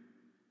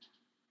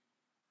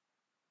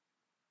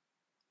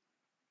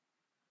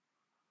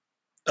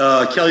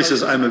 Kelly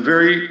says, I'm a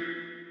very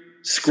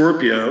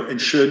Scorpio and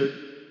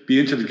should be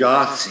into the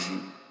goth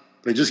scene,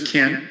 but I just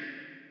can't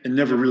and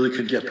never really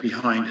could get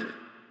behind it.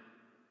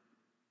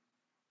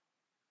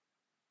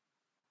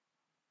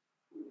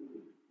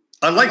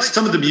 I like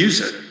some of the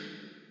music.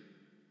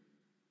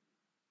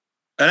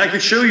 And I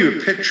could show you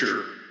a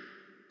picture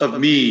of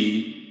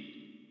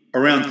me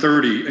around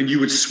 30, and you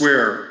would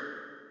swear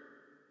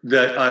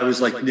that I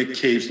was like Nick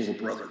Cave's little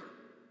brother.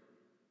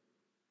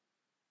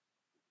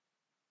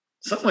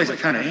 In some ways, I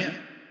kind of am.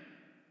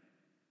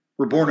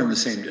 We're born in the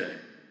same day,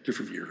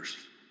 different years.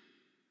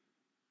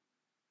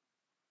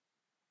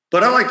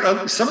 But I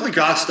like some of the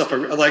goth stuff.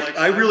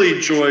 I really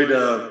enjoyed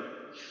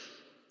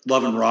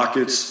Love and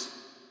Rockets.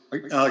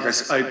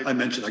 I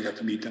mentioned, I got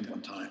to meet them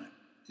one time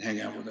and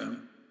hang out with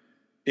them.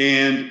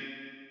 And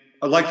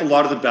I liked a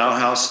lot of the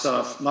Bauhaus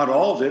stuff. Not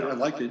all of it. I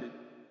liked it.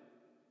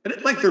 I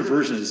didn't like their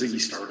version of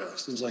Ziggy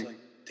Stardust. It was like,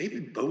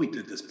 David Bowie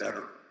did this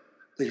better.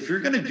 Like, if you're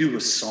going to do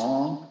a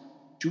song,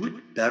 do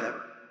it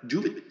better.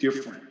 Do it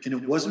different. And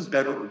it wasn't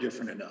better or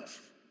different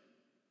enough.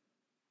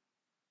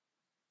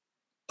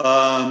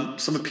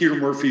 Some of Peter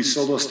Murphy's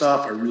solo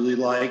stuff I really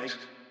liked.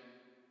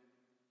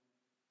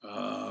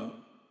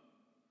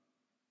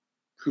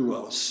 Who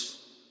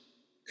else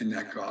in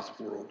that goth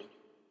world?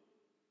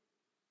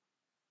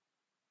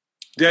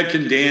 Dead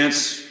Can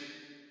Dance.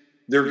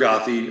 They're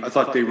gothy. I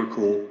thought they were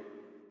cool.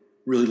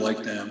 Really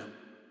liked them.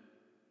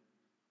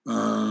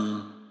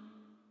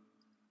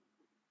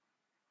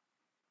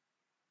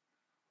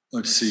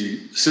 Let's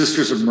see.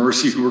 Sisters of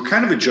Mercy, who were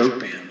kind of a joke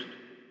band.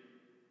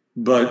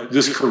 But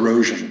this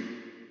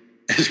Corrosion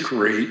is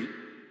great.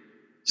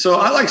 So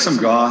I like some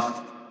goth.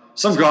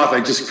 Some goth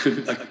I just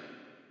couldn't,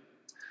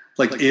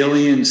 like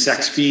Alien,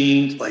 Sex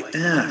Fiend,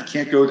 I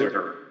can't go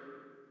there.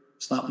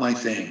 It's not my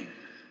thing.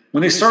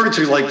 When they started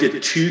to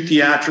get too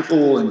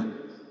theatrical and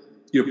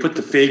put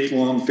the fake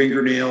long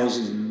fingernails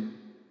and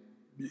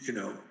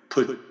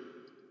put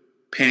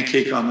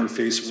pancake on their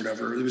face or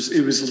whatever, it was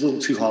a little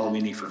too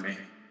Halloween-y for me.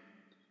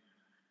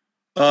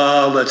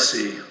 Let's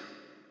see.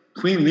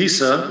 Queen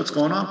Lisa, what's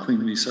going on,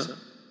 Queen Lisa?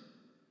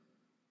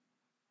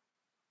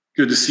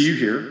 Good to see you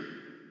here.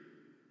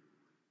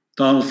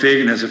 Donald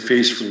Fagen has a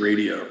face for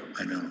radio.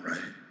 I know, right?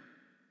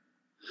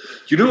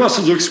 You know who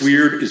also looks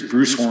weird is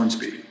Bruce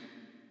Hornsby.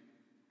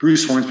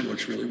 Bruce Hornsby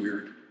looks really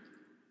weird.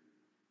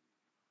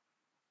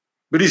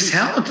 But he's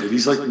talented.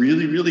 He's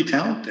really, really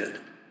talented.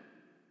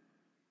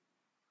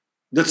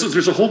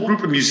 There's a whole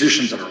group of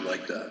musicians that are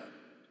like that.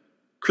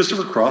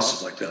 Christopher Cross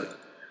is like that.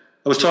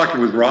 I was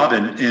talking with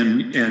Robin,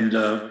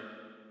 and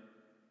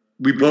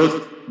we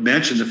both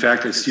mentioned the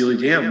fact that Steely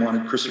Dan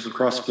wanted Christopher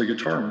Cross to play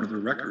guitar on one of their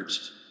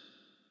records.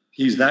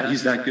 He's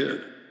that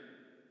good.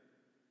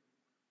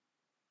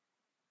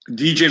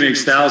 DJ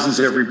makes thousands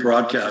every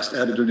broadcast.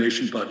 Add a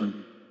donation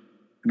button,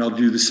 and I'll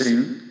do the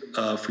same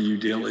for you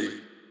daily.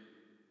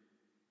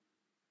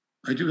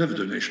 I do have a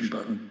donation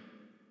button.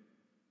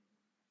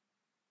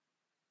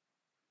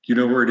 You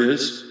know where it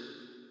is?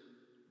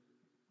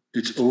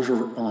 It's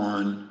over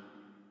on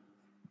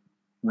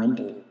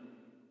Rumble.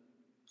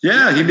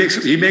 Yeah, he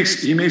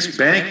makes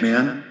bank,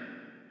 man.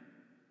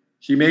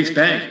 He makes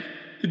bank.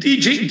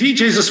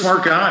 DJ's a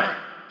smart guy.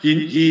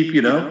 He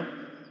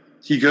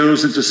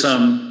goes into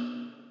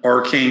some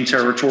arcane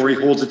territory,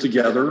 holds it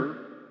together,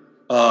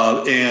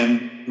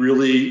 and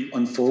really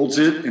unfolds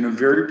it in a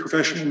very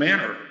professional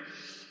manner.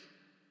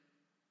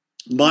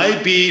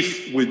 My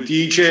beef with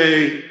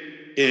DJ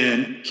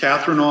and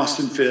Catherine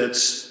Austin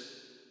Fitz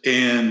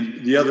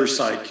and the other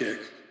sidekick,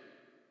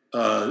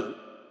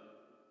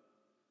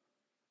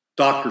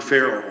 Dr.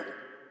 Farrell,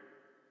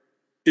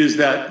 is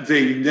that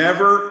they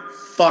never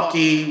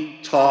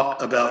fucking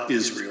talk about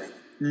Israel.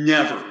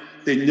 Never.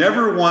 They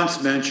never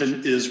once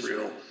mention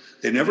Israel.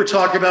 They never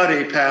talk about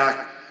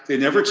AIPAC. They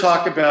never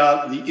talk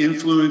about the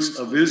influence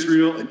of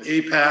Israel and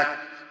AIPAC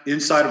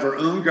inside of our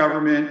own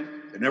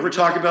government. They never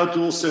talk about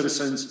dual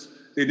citizens.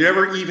 They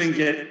never even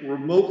get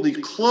remotely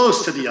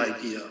close to the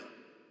idea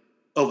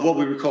of what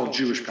we would call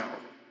Jewish power,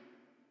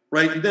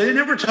 right? They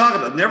never talk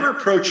about it, never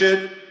approach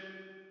it.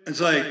 It's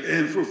like,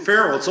 and for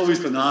Farrell, it's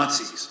always the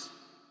Nazis.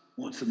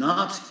 Well, it's the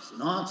Nazis.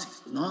 The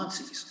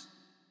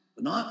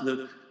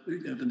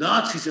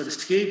Nazis that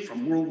escaped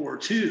from World War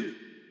II.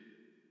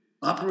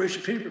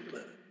 Operation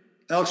Paperclip.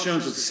 Alex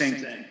Jones was the same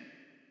thing.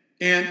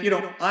 And,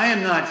 I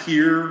am not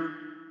here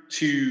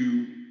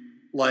to,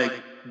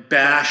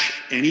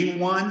 bash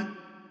anyone,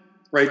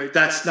 right?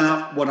 That's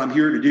not what I'm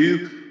here to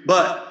do.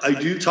 But I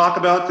do talk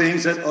about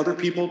things that other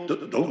people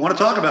don't want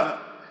to talk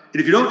about.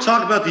 And if you don't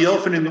talk about the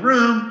elephant in the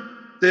room,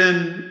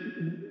 then,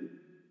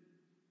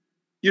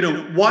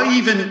 why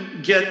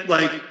even get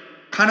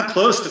kind of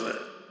close to it?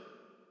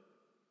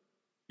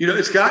 You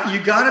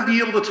got to be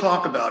able to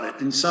talk about it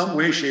in some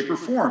way, shape, or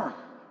form.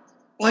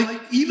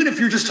 Even if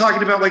you're just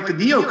talking about the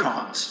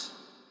neocons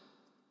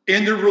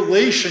and their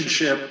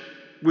relationship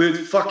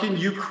with fucking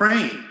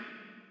Ukraine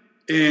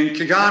and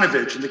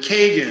Kaganovich and the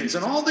Kagans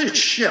and all this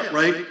shit,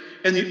 right?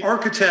 And the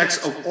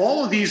architects of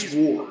all of these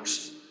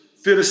wars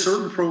fit a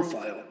certain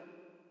profile.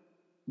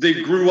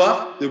 They grew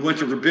up, they went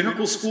to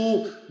rabbinical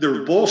school, they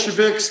were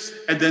Bolsheviks,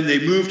 and then they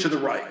moved to the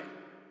right.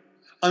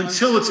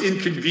 Until it's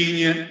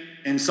inconvenient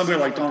and somebody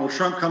like Donald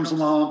Trump comes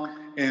along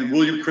and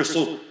William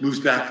Crystal moves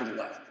back to the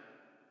left.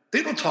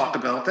 They don't talk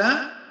about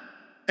that.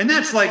 And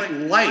that's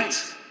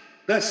light.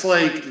 That's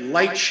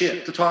light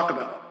shit to talk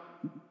about.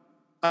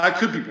 I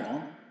could be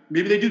wrong.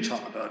 Maybe they do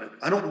talk about it.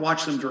 I don't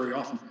watch them very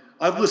often.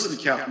 I've listened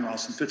to Catherine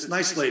Austin Fitz.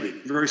 Nice lady.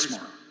 Very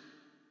smart.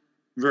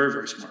 Very,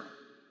 very smart.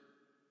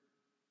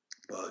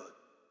 But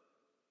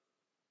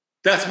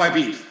that's my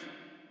beef.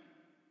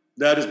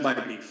 That is my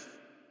beef.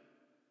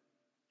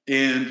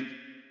 And,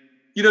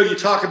 you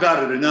talk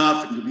about it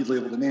enough and you'll be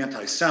labeled an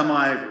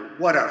anti-Semite or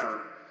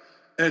whatever.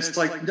 And it's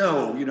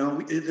no,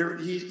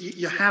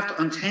 you have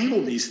to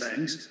untangle these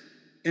things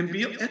and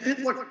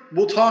look,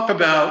 we'll talk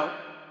about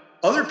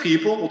other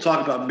people. We'll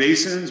talk about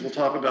Masons. We'll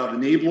talk about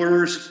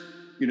enablers.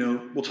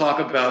 We'll talk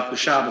about the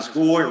Shabbos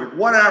Goy or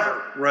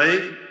whatever,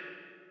 right?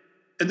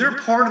 And they're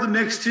part of the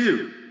mix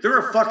too. There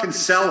are fucking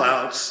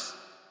sellouts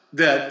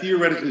that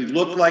theoretically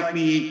look like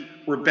me,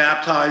 were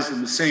baptized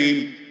in the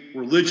same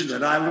religion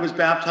that I was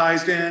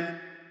baptized in,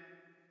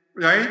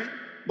 right?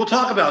 We'll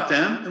talk about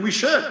them, and we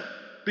should,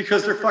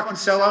 because they're fucking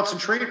sellouts and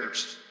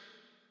traitors.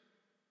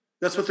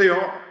 That's what they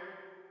are.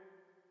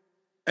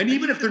 And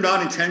even if they're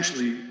not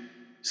intentionally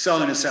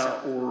selling us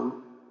out or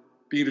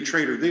being a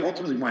traitor, they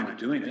ultimately wind up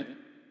doing it.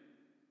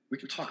 We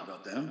can talk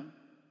about them.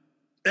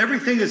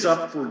 Everything is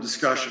up for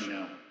discussion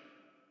now.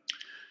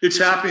 It's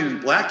happening in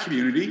the Black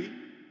community.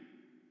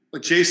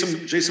 But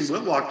Jason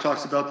Whitlock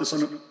talks about this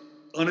on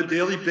a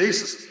daily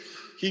basis.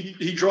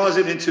 He draws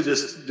it into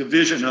this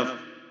division of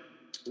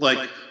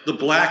the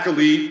Black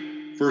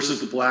elite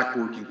versus the Black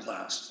working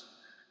class,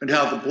 and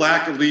how the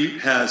Black elite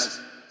has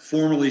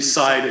formally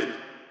sided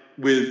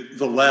with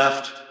the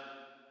left,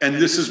 and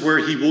this is where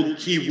he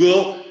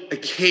will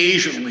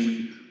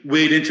occasionally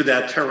wade into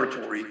that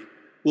territory.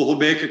 He'll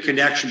make a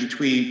connection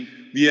between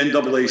the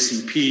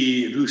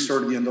NAACP and who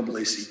started the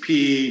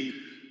NAACP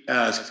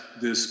as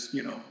this,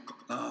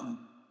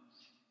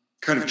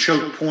 kind of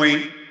choke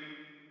point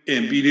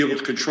and being able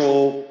to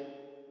control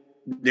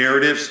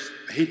narratives.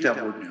 I hate that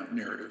word now,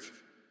 narrative.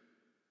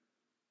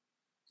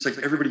 It's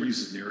everybody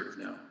uses narrative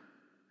now. All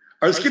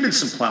right, let's get into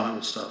some clown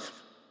little stuff.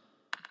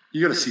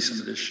 You got to see some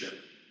of this shit.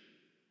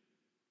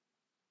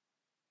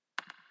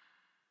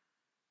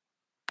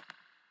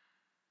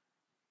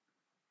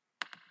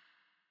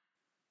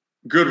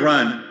 Good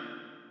run,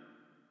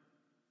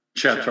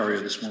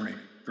 Chaptaria, this morning.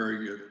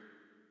 Very good.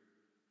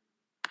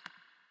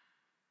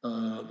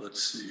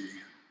 Let's see.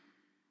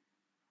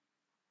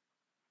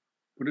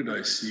 What did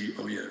I see?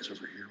 Oh yeah, it's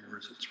over here. Where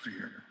is it? It's right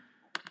here.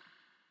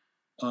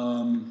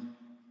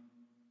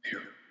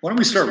 Here. Why don't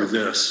we start with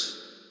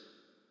this?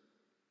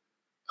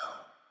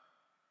 Oh,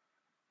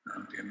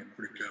 damn it,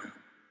 where'd it go?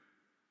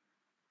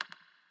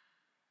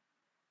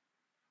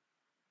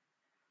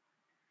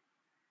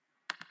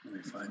 Let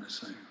me find this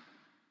thing.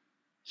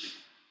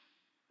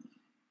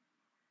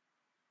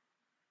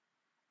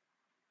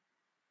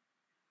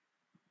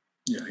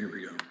 Yeah, here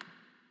we go.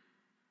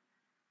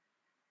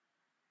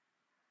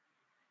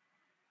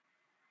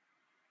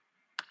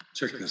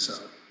 Check this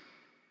out.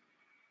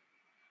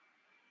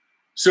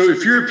 So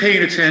if you're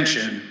paying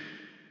attention,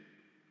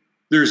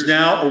 there's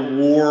now a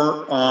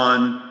war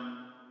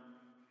on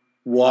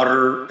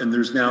water and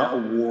there's now a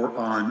war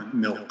on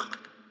milk.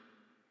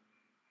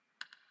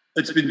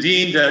 It's been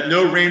deemed that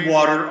no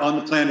rainwater on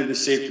the planet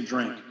is safe to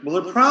drink.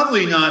 Well, they're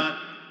probably not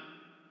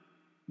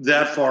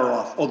that far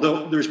off,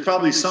 although there's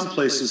probably some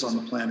places on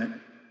the planet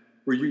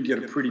where you can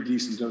get a pretty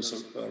decent dose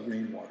of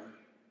rainwater.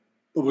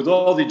 But with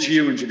all the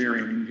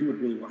geoengineering, I mean, who would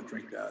really want to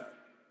drink that?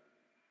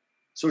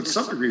 So to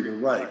some degree, they're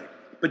right.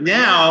 But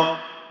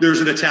now there's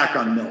an attack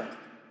on milk.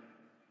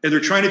 And they're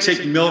trying to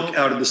take milk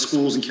out of the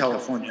schools in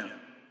California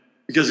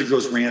because it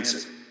goes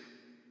rancid.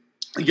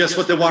 And guess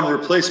what they want to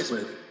replace it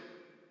with?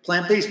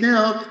 Plant-based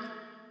milk.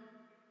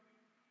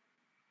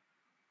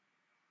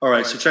 All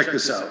right, so check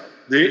this out.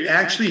 They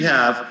actually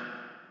have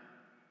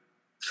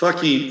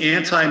fucking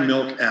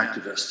anti-milk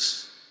activists.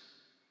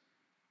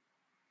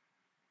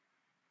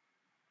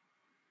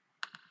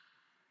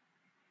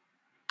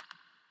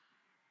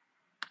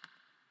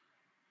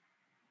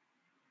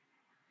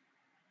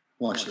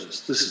 Watch this.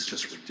 This is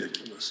just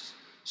ridiculous.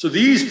 So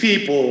these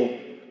people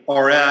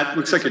are at,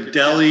 looks like a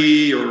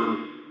deli or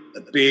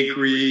a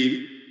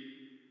bakery,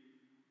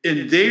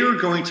 and they are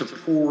going to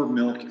pour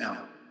milk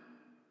out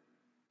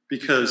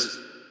because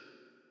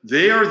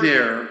they are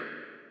there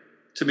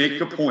to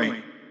make a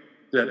point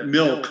that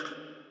milk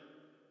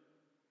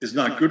is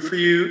not good for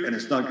you and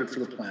it's not good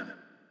for the planet.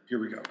 Here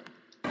we go.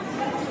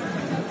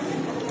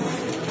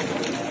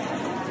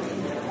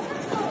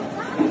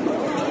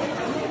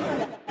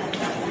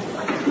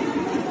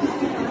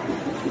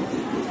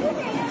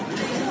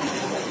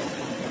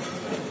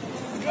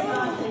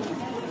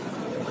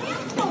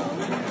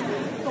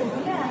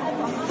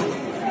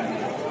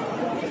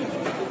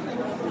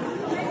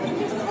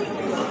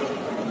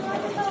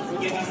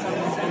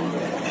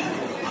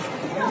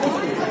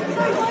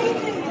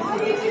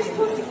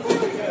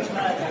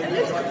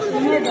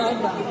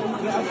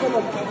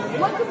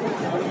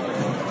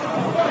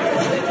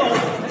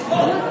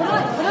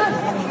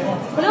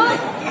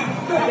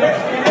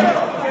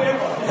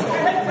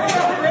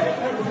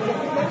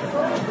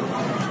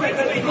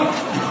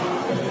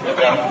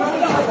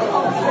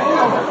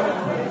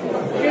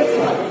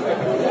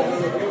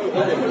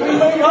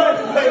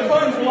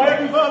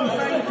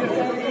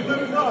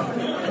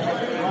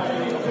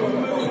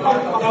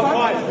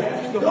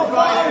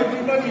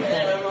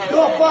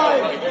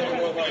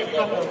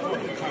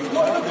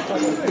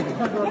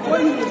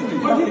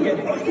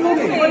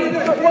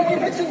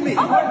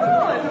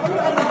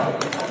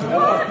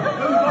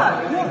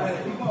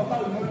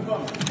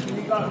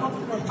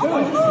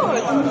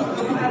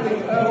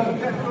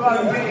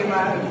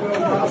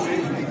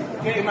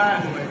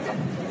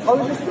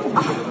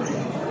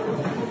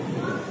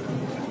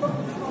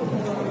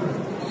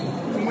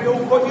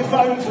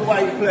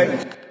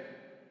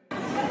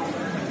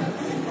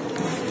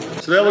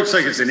 So that looks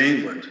like it's in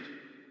England.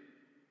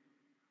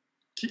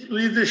 Can you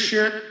believe this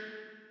shit?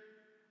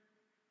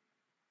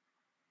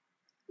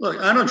 Look,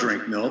 I don't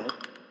drink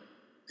milk.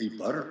 I eat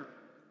butter.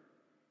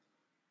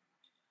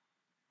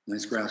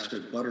 Nice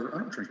grass-fed butter. I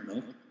don't drink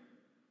milk.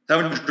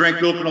 Haven't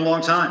drank milk in a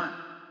long time.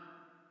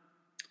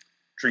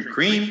 Drink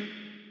cream,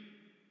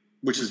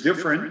 which is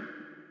different.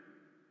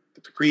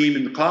 But the cream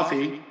in the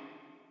coffee,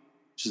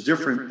 which is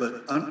different,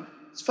 but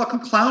it's fucking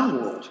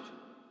clown world.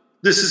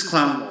 This is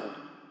clown world.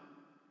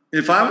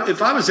 If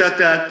I was at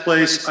that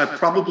place, I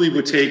probably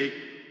would take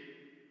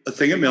a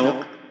thing of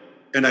milk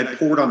and I'd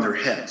pour it on their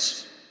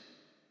heads.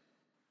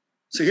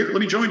 Say, here, let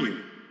me join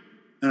you.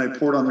 And I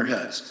pour it on their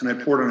heads and I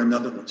pour it on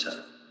another one's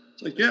head.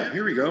 It's like, yeah,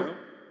 here we go.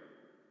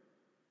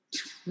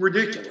 It's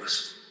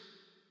ridiculous.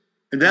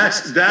 And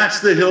that's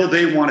the hill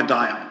they want to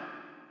die on.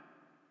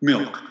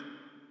 Milk.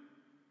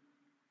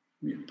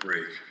 Give me a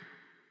break.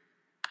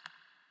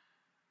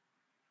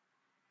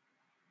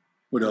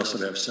 What else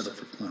did I have set up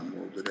for Clown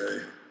World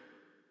today?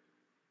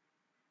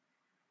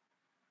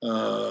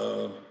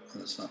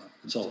 That's not,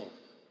 it's all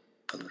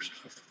other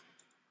stuff.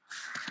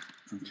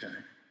 Okay.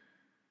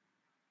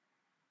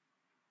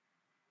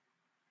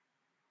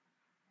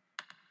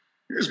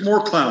 Here's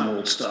more Clown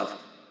World stuff.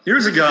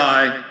 Here's a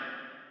guy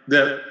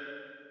that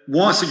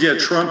wants to get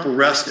Trump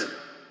arrested.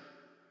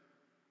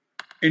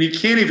 And he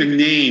can't even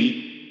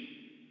name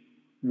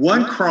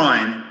one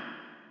crime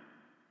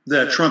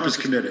that Trump has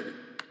committed.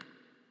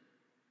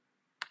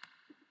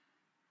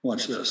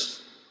 Watch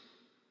this.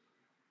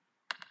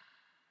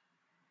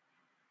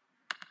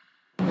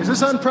 Is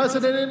this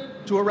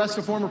unprecedented to arrest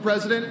a former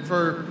president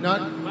for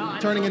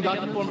not turning in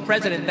documents? A former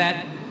president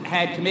that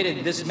had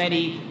committed this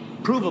many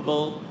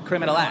provable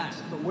criminal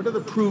acts. But what are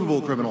the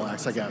provable criminal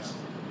acts, I guess?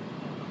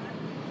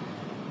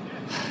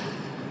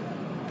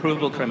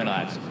 Provable criminal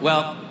acts.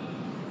 Well,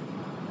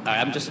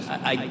 I'm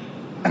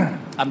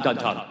done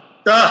talking.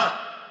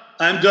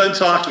 I'm done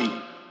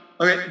talking.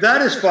 Okay,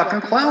 that is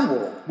fucking clown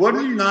world. Whether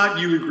or not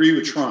you agree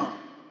with Trump,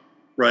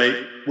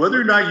 right? Whether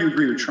or not you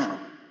agree with Trump,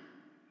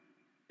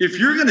 if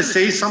you're going to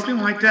say something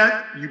like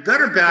that, you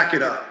better back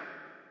it up.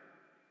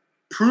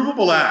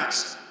 Provable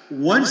acts.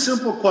 One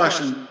simple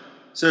question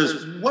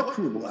says, what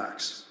provable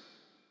acts?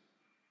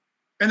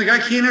 And the guy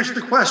can't answer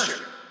the question.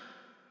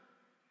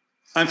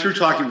 I'm through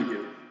talking with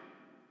you.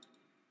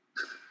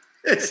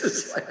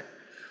 It's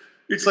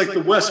like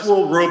the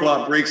Westworld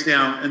robot breaks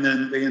down and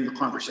then they end the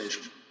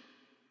conversation.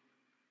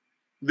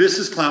 This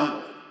is clown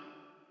world.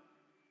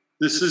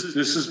 This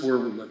is where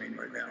we're living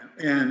right now.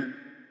 And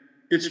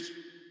it's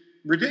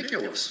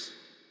ridiculous.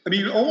 I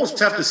mean, you almost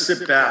have to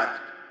sit back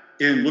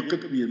and look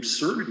at the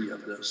absurdity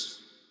of this.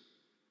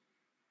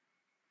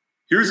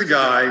 Here's a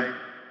guy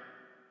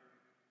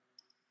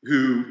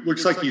who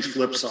looks like he's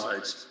flip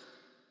sides.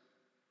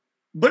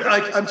 But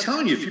I'm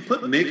telling you, if you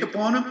put makeup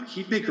on him,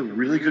 he'd make a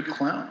really good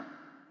clown.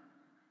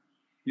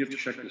 You have to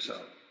check this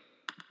out.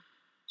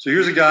 So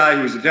here's a guy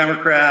who was a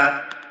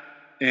Democrat,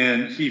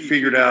 and he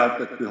figured out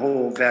that the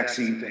whole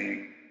vaccine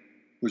thing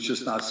was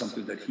just not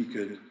something that he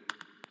could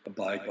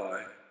abide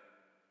by.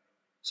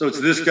 So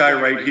it's this guy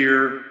right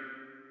here.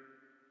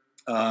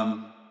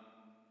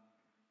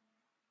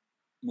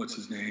 What's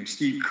his name?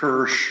 Steve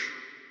Kirsch.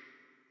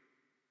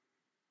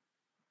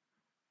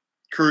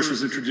 Kirsch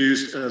was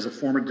introduced as a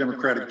former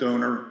Democratic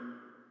donor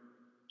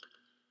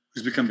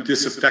who's become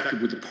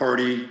disaffected with the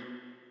party.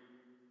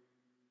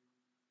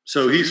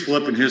 So he's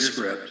flipping his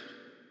script.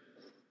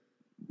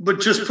 But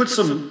just put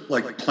some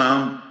like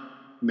clown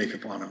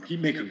makeup on him.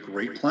 He'd make a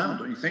great clown,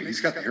 don't you think?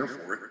 He's got the hair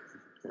for it,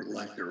 or the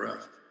lack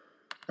thereof.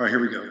 All right, here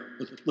we go.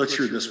 Let's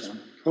hear this one.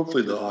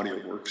 Hopefully the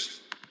audio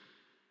works.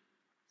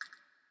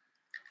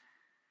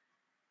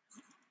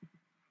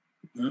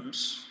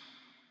 Oops.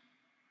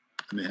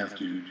 I may have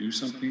to do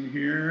something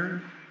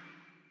here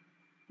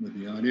with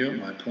the audio.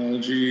 My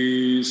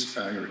apologies.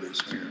 Here it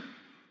is. Here.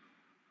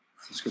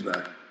 Let's go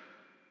back.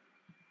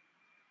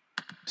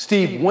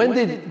 Steve, when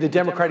did the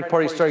Democratic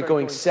Party start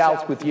going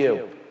south with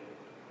you?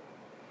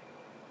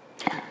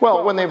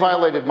 Well, when they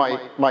violated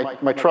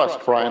my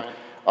trust, Brian.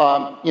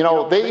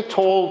 They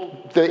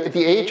told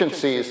the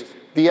agencies,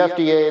 the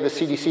FDA, the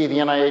CDC, the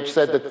NIH,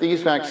 said that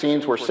these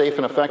vaccines were safe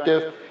and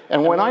effective.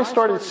 And when I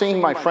started seeing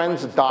my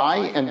friends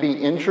die and be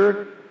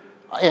injured,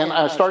 and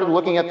I started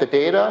looking at the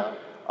data,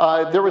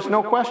 there was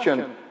no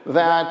question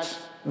that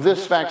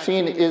this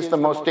vaccine is the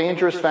most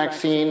dangerous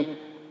vaccine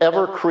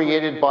ever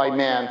created by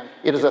man.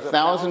 It is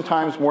 1,000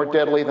 times more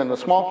deadly than the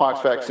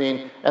smallpox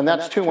vaccine, and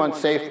that's too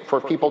unsafe for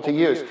people to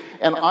use.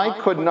 And I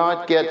could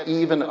not get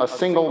even a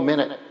single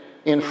minute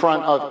in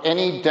front of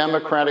any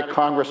Democratic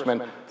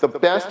congressman. The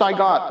best I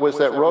got was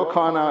that Ro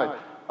Khanna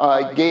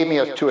gave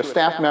me to a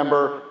staff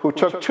member who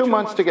took 2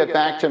 months to get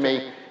back to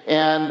me.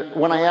 And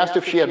when I asked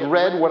if she had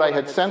read what I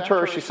had sent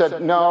her, she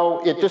said,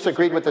 no, it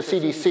disagreed with the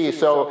CDC,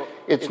 so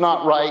it's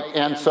not right,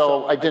 and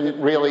so I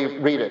didn't really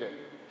read it.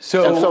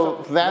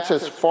 So that's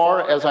as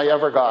far as I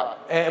ever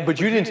got. But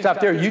you didn't stop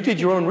there. You did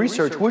your own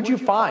research. What did you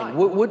find?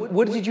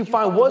 What did you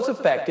find was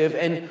effective,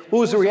 and what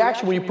was the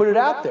reaction when you put it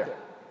out there?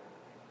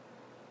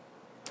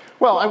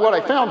 Well, what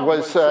I found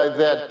was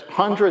that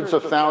hundreds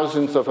of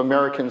thousands of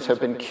Americans have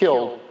been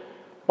killed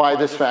by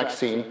this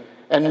vaccine,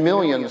 and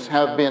millions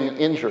have been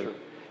injured.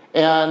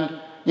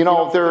 And,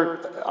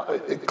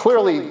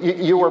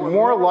 clearly you are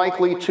more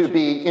likely to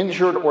be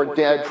injured or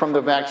dead from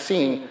the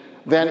vaccine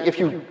than if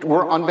you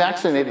were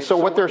unvaccinated. So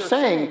what they're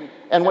saying,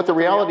 and what the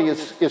reality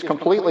is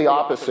completely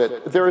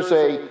opposite. There's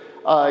a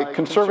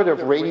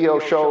conservative radio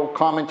show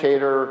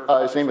commentator,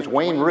 his name is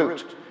Wayne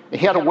Root. He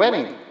had a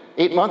wedding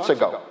 8 months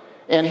ago,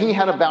 and he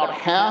had about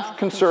half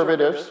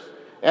conservatives,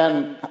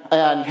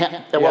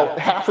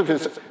 half of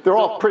his, they're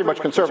all pretty much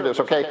conservatives,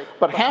 okay?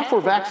 But half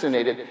were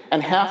vaccinated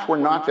and half were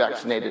not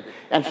vaccinated.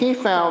 And he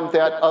found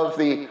that of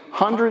the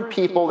 100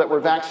 people that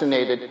were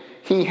vaccinated,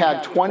 he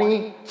had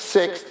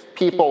 26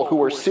 people who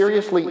were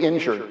seriously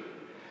injured,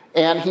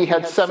 and he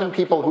had 7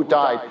 people who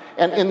died.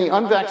 And in the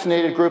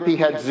unvaccinated group, he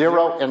had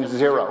 0 and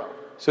 0.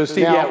 So,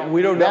 Steve, now,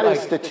 we don't know. That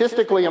is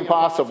statistically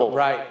impossible,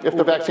 right? If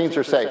the vaccines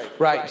are safe,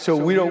 right? So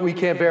we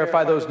can't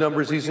verify those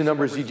numbers. These are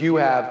numbers that you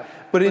have,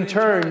 but in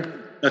turn,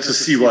 that's a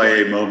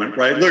CYA moment,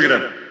 right? Look at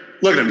him.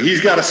 Look at him.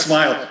 He's got a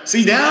smile.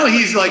 See, now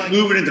he's like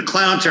moving into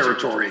clown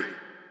territory.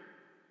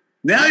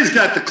 Now he's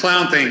got the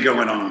clown thing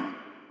going on.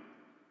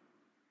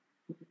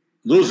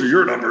 Those are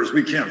your numbers.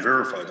 We can't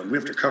verify them. We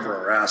have to cover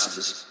our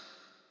asses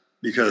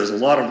because a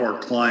lot of our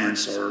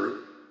clients are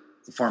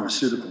the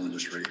pharmaceutical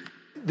industry.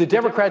 The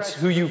Democrats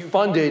who you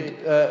funded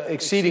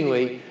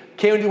exceedingly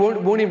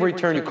won't even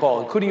return your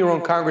call, including your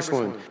own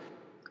congresswoman.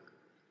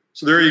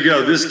 So there you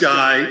go. This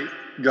guy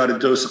got a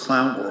dose of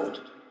clown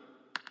world.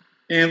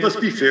 And let's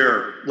be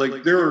fair,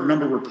 like there are a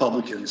number of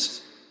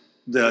Republicans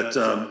that,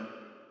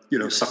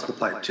 suck the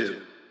pipe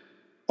too.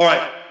 All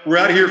right, we're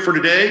out of here for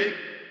today.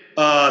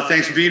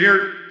 Thanks for being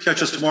here.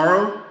 Catch us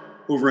tomorrow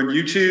over on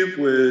YouTube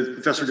with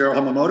Professor Daryl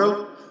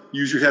Hamamoto.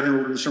 Use your head in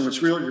order to discern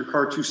what's real, your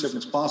car 2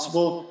 seconds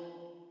possible.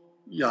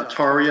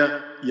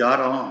 Yataria,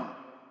 yada on.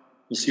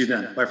 We'll see you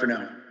then. Bye for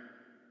now.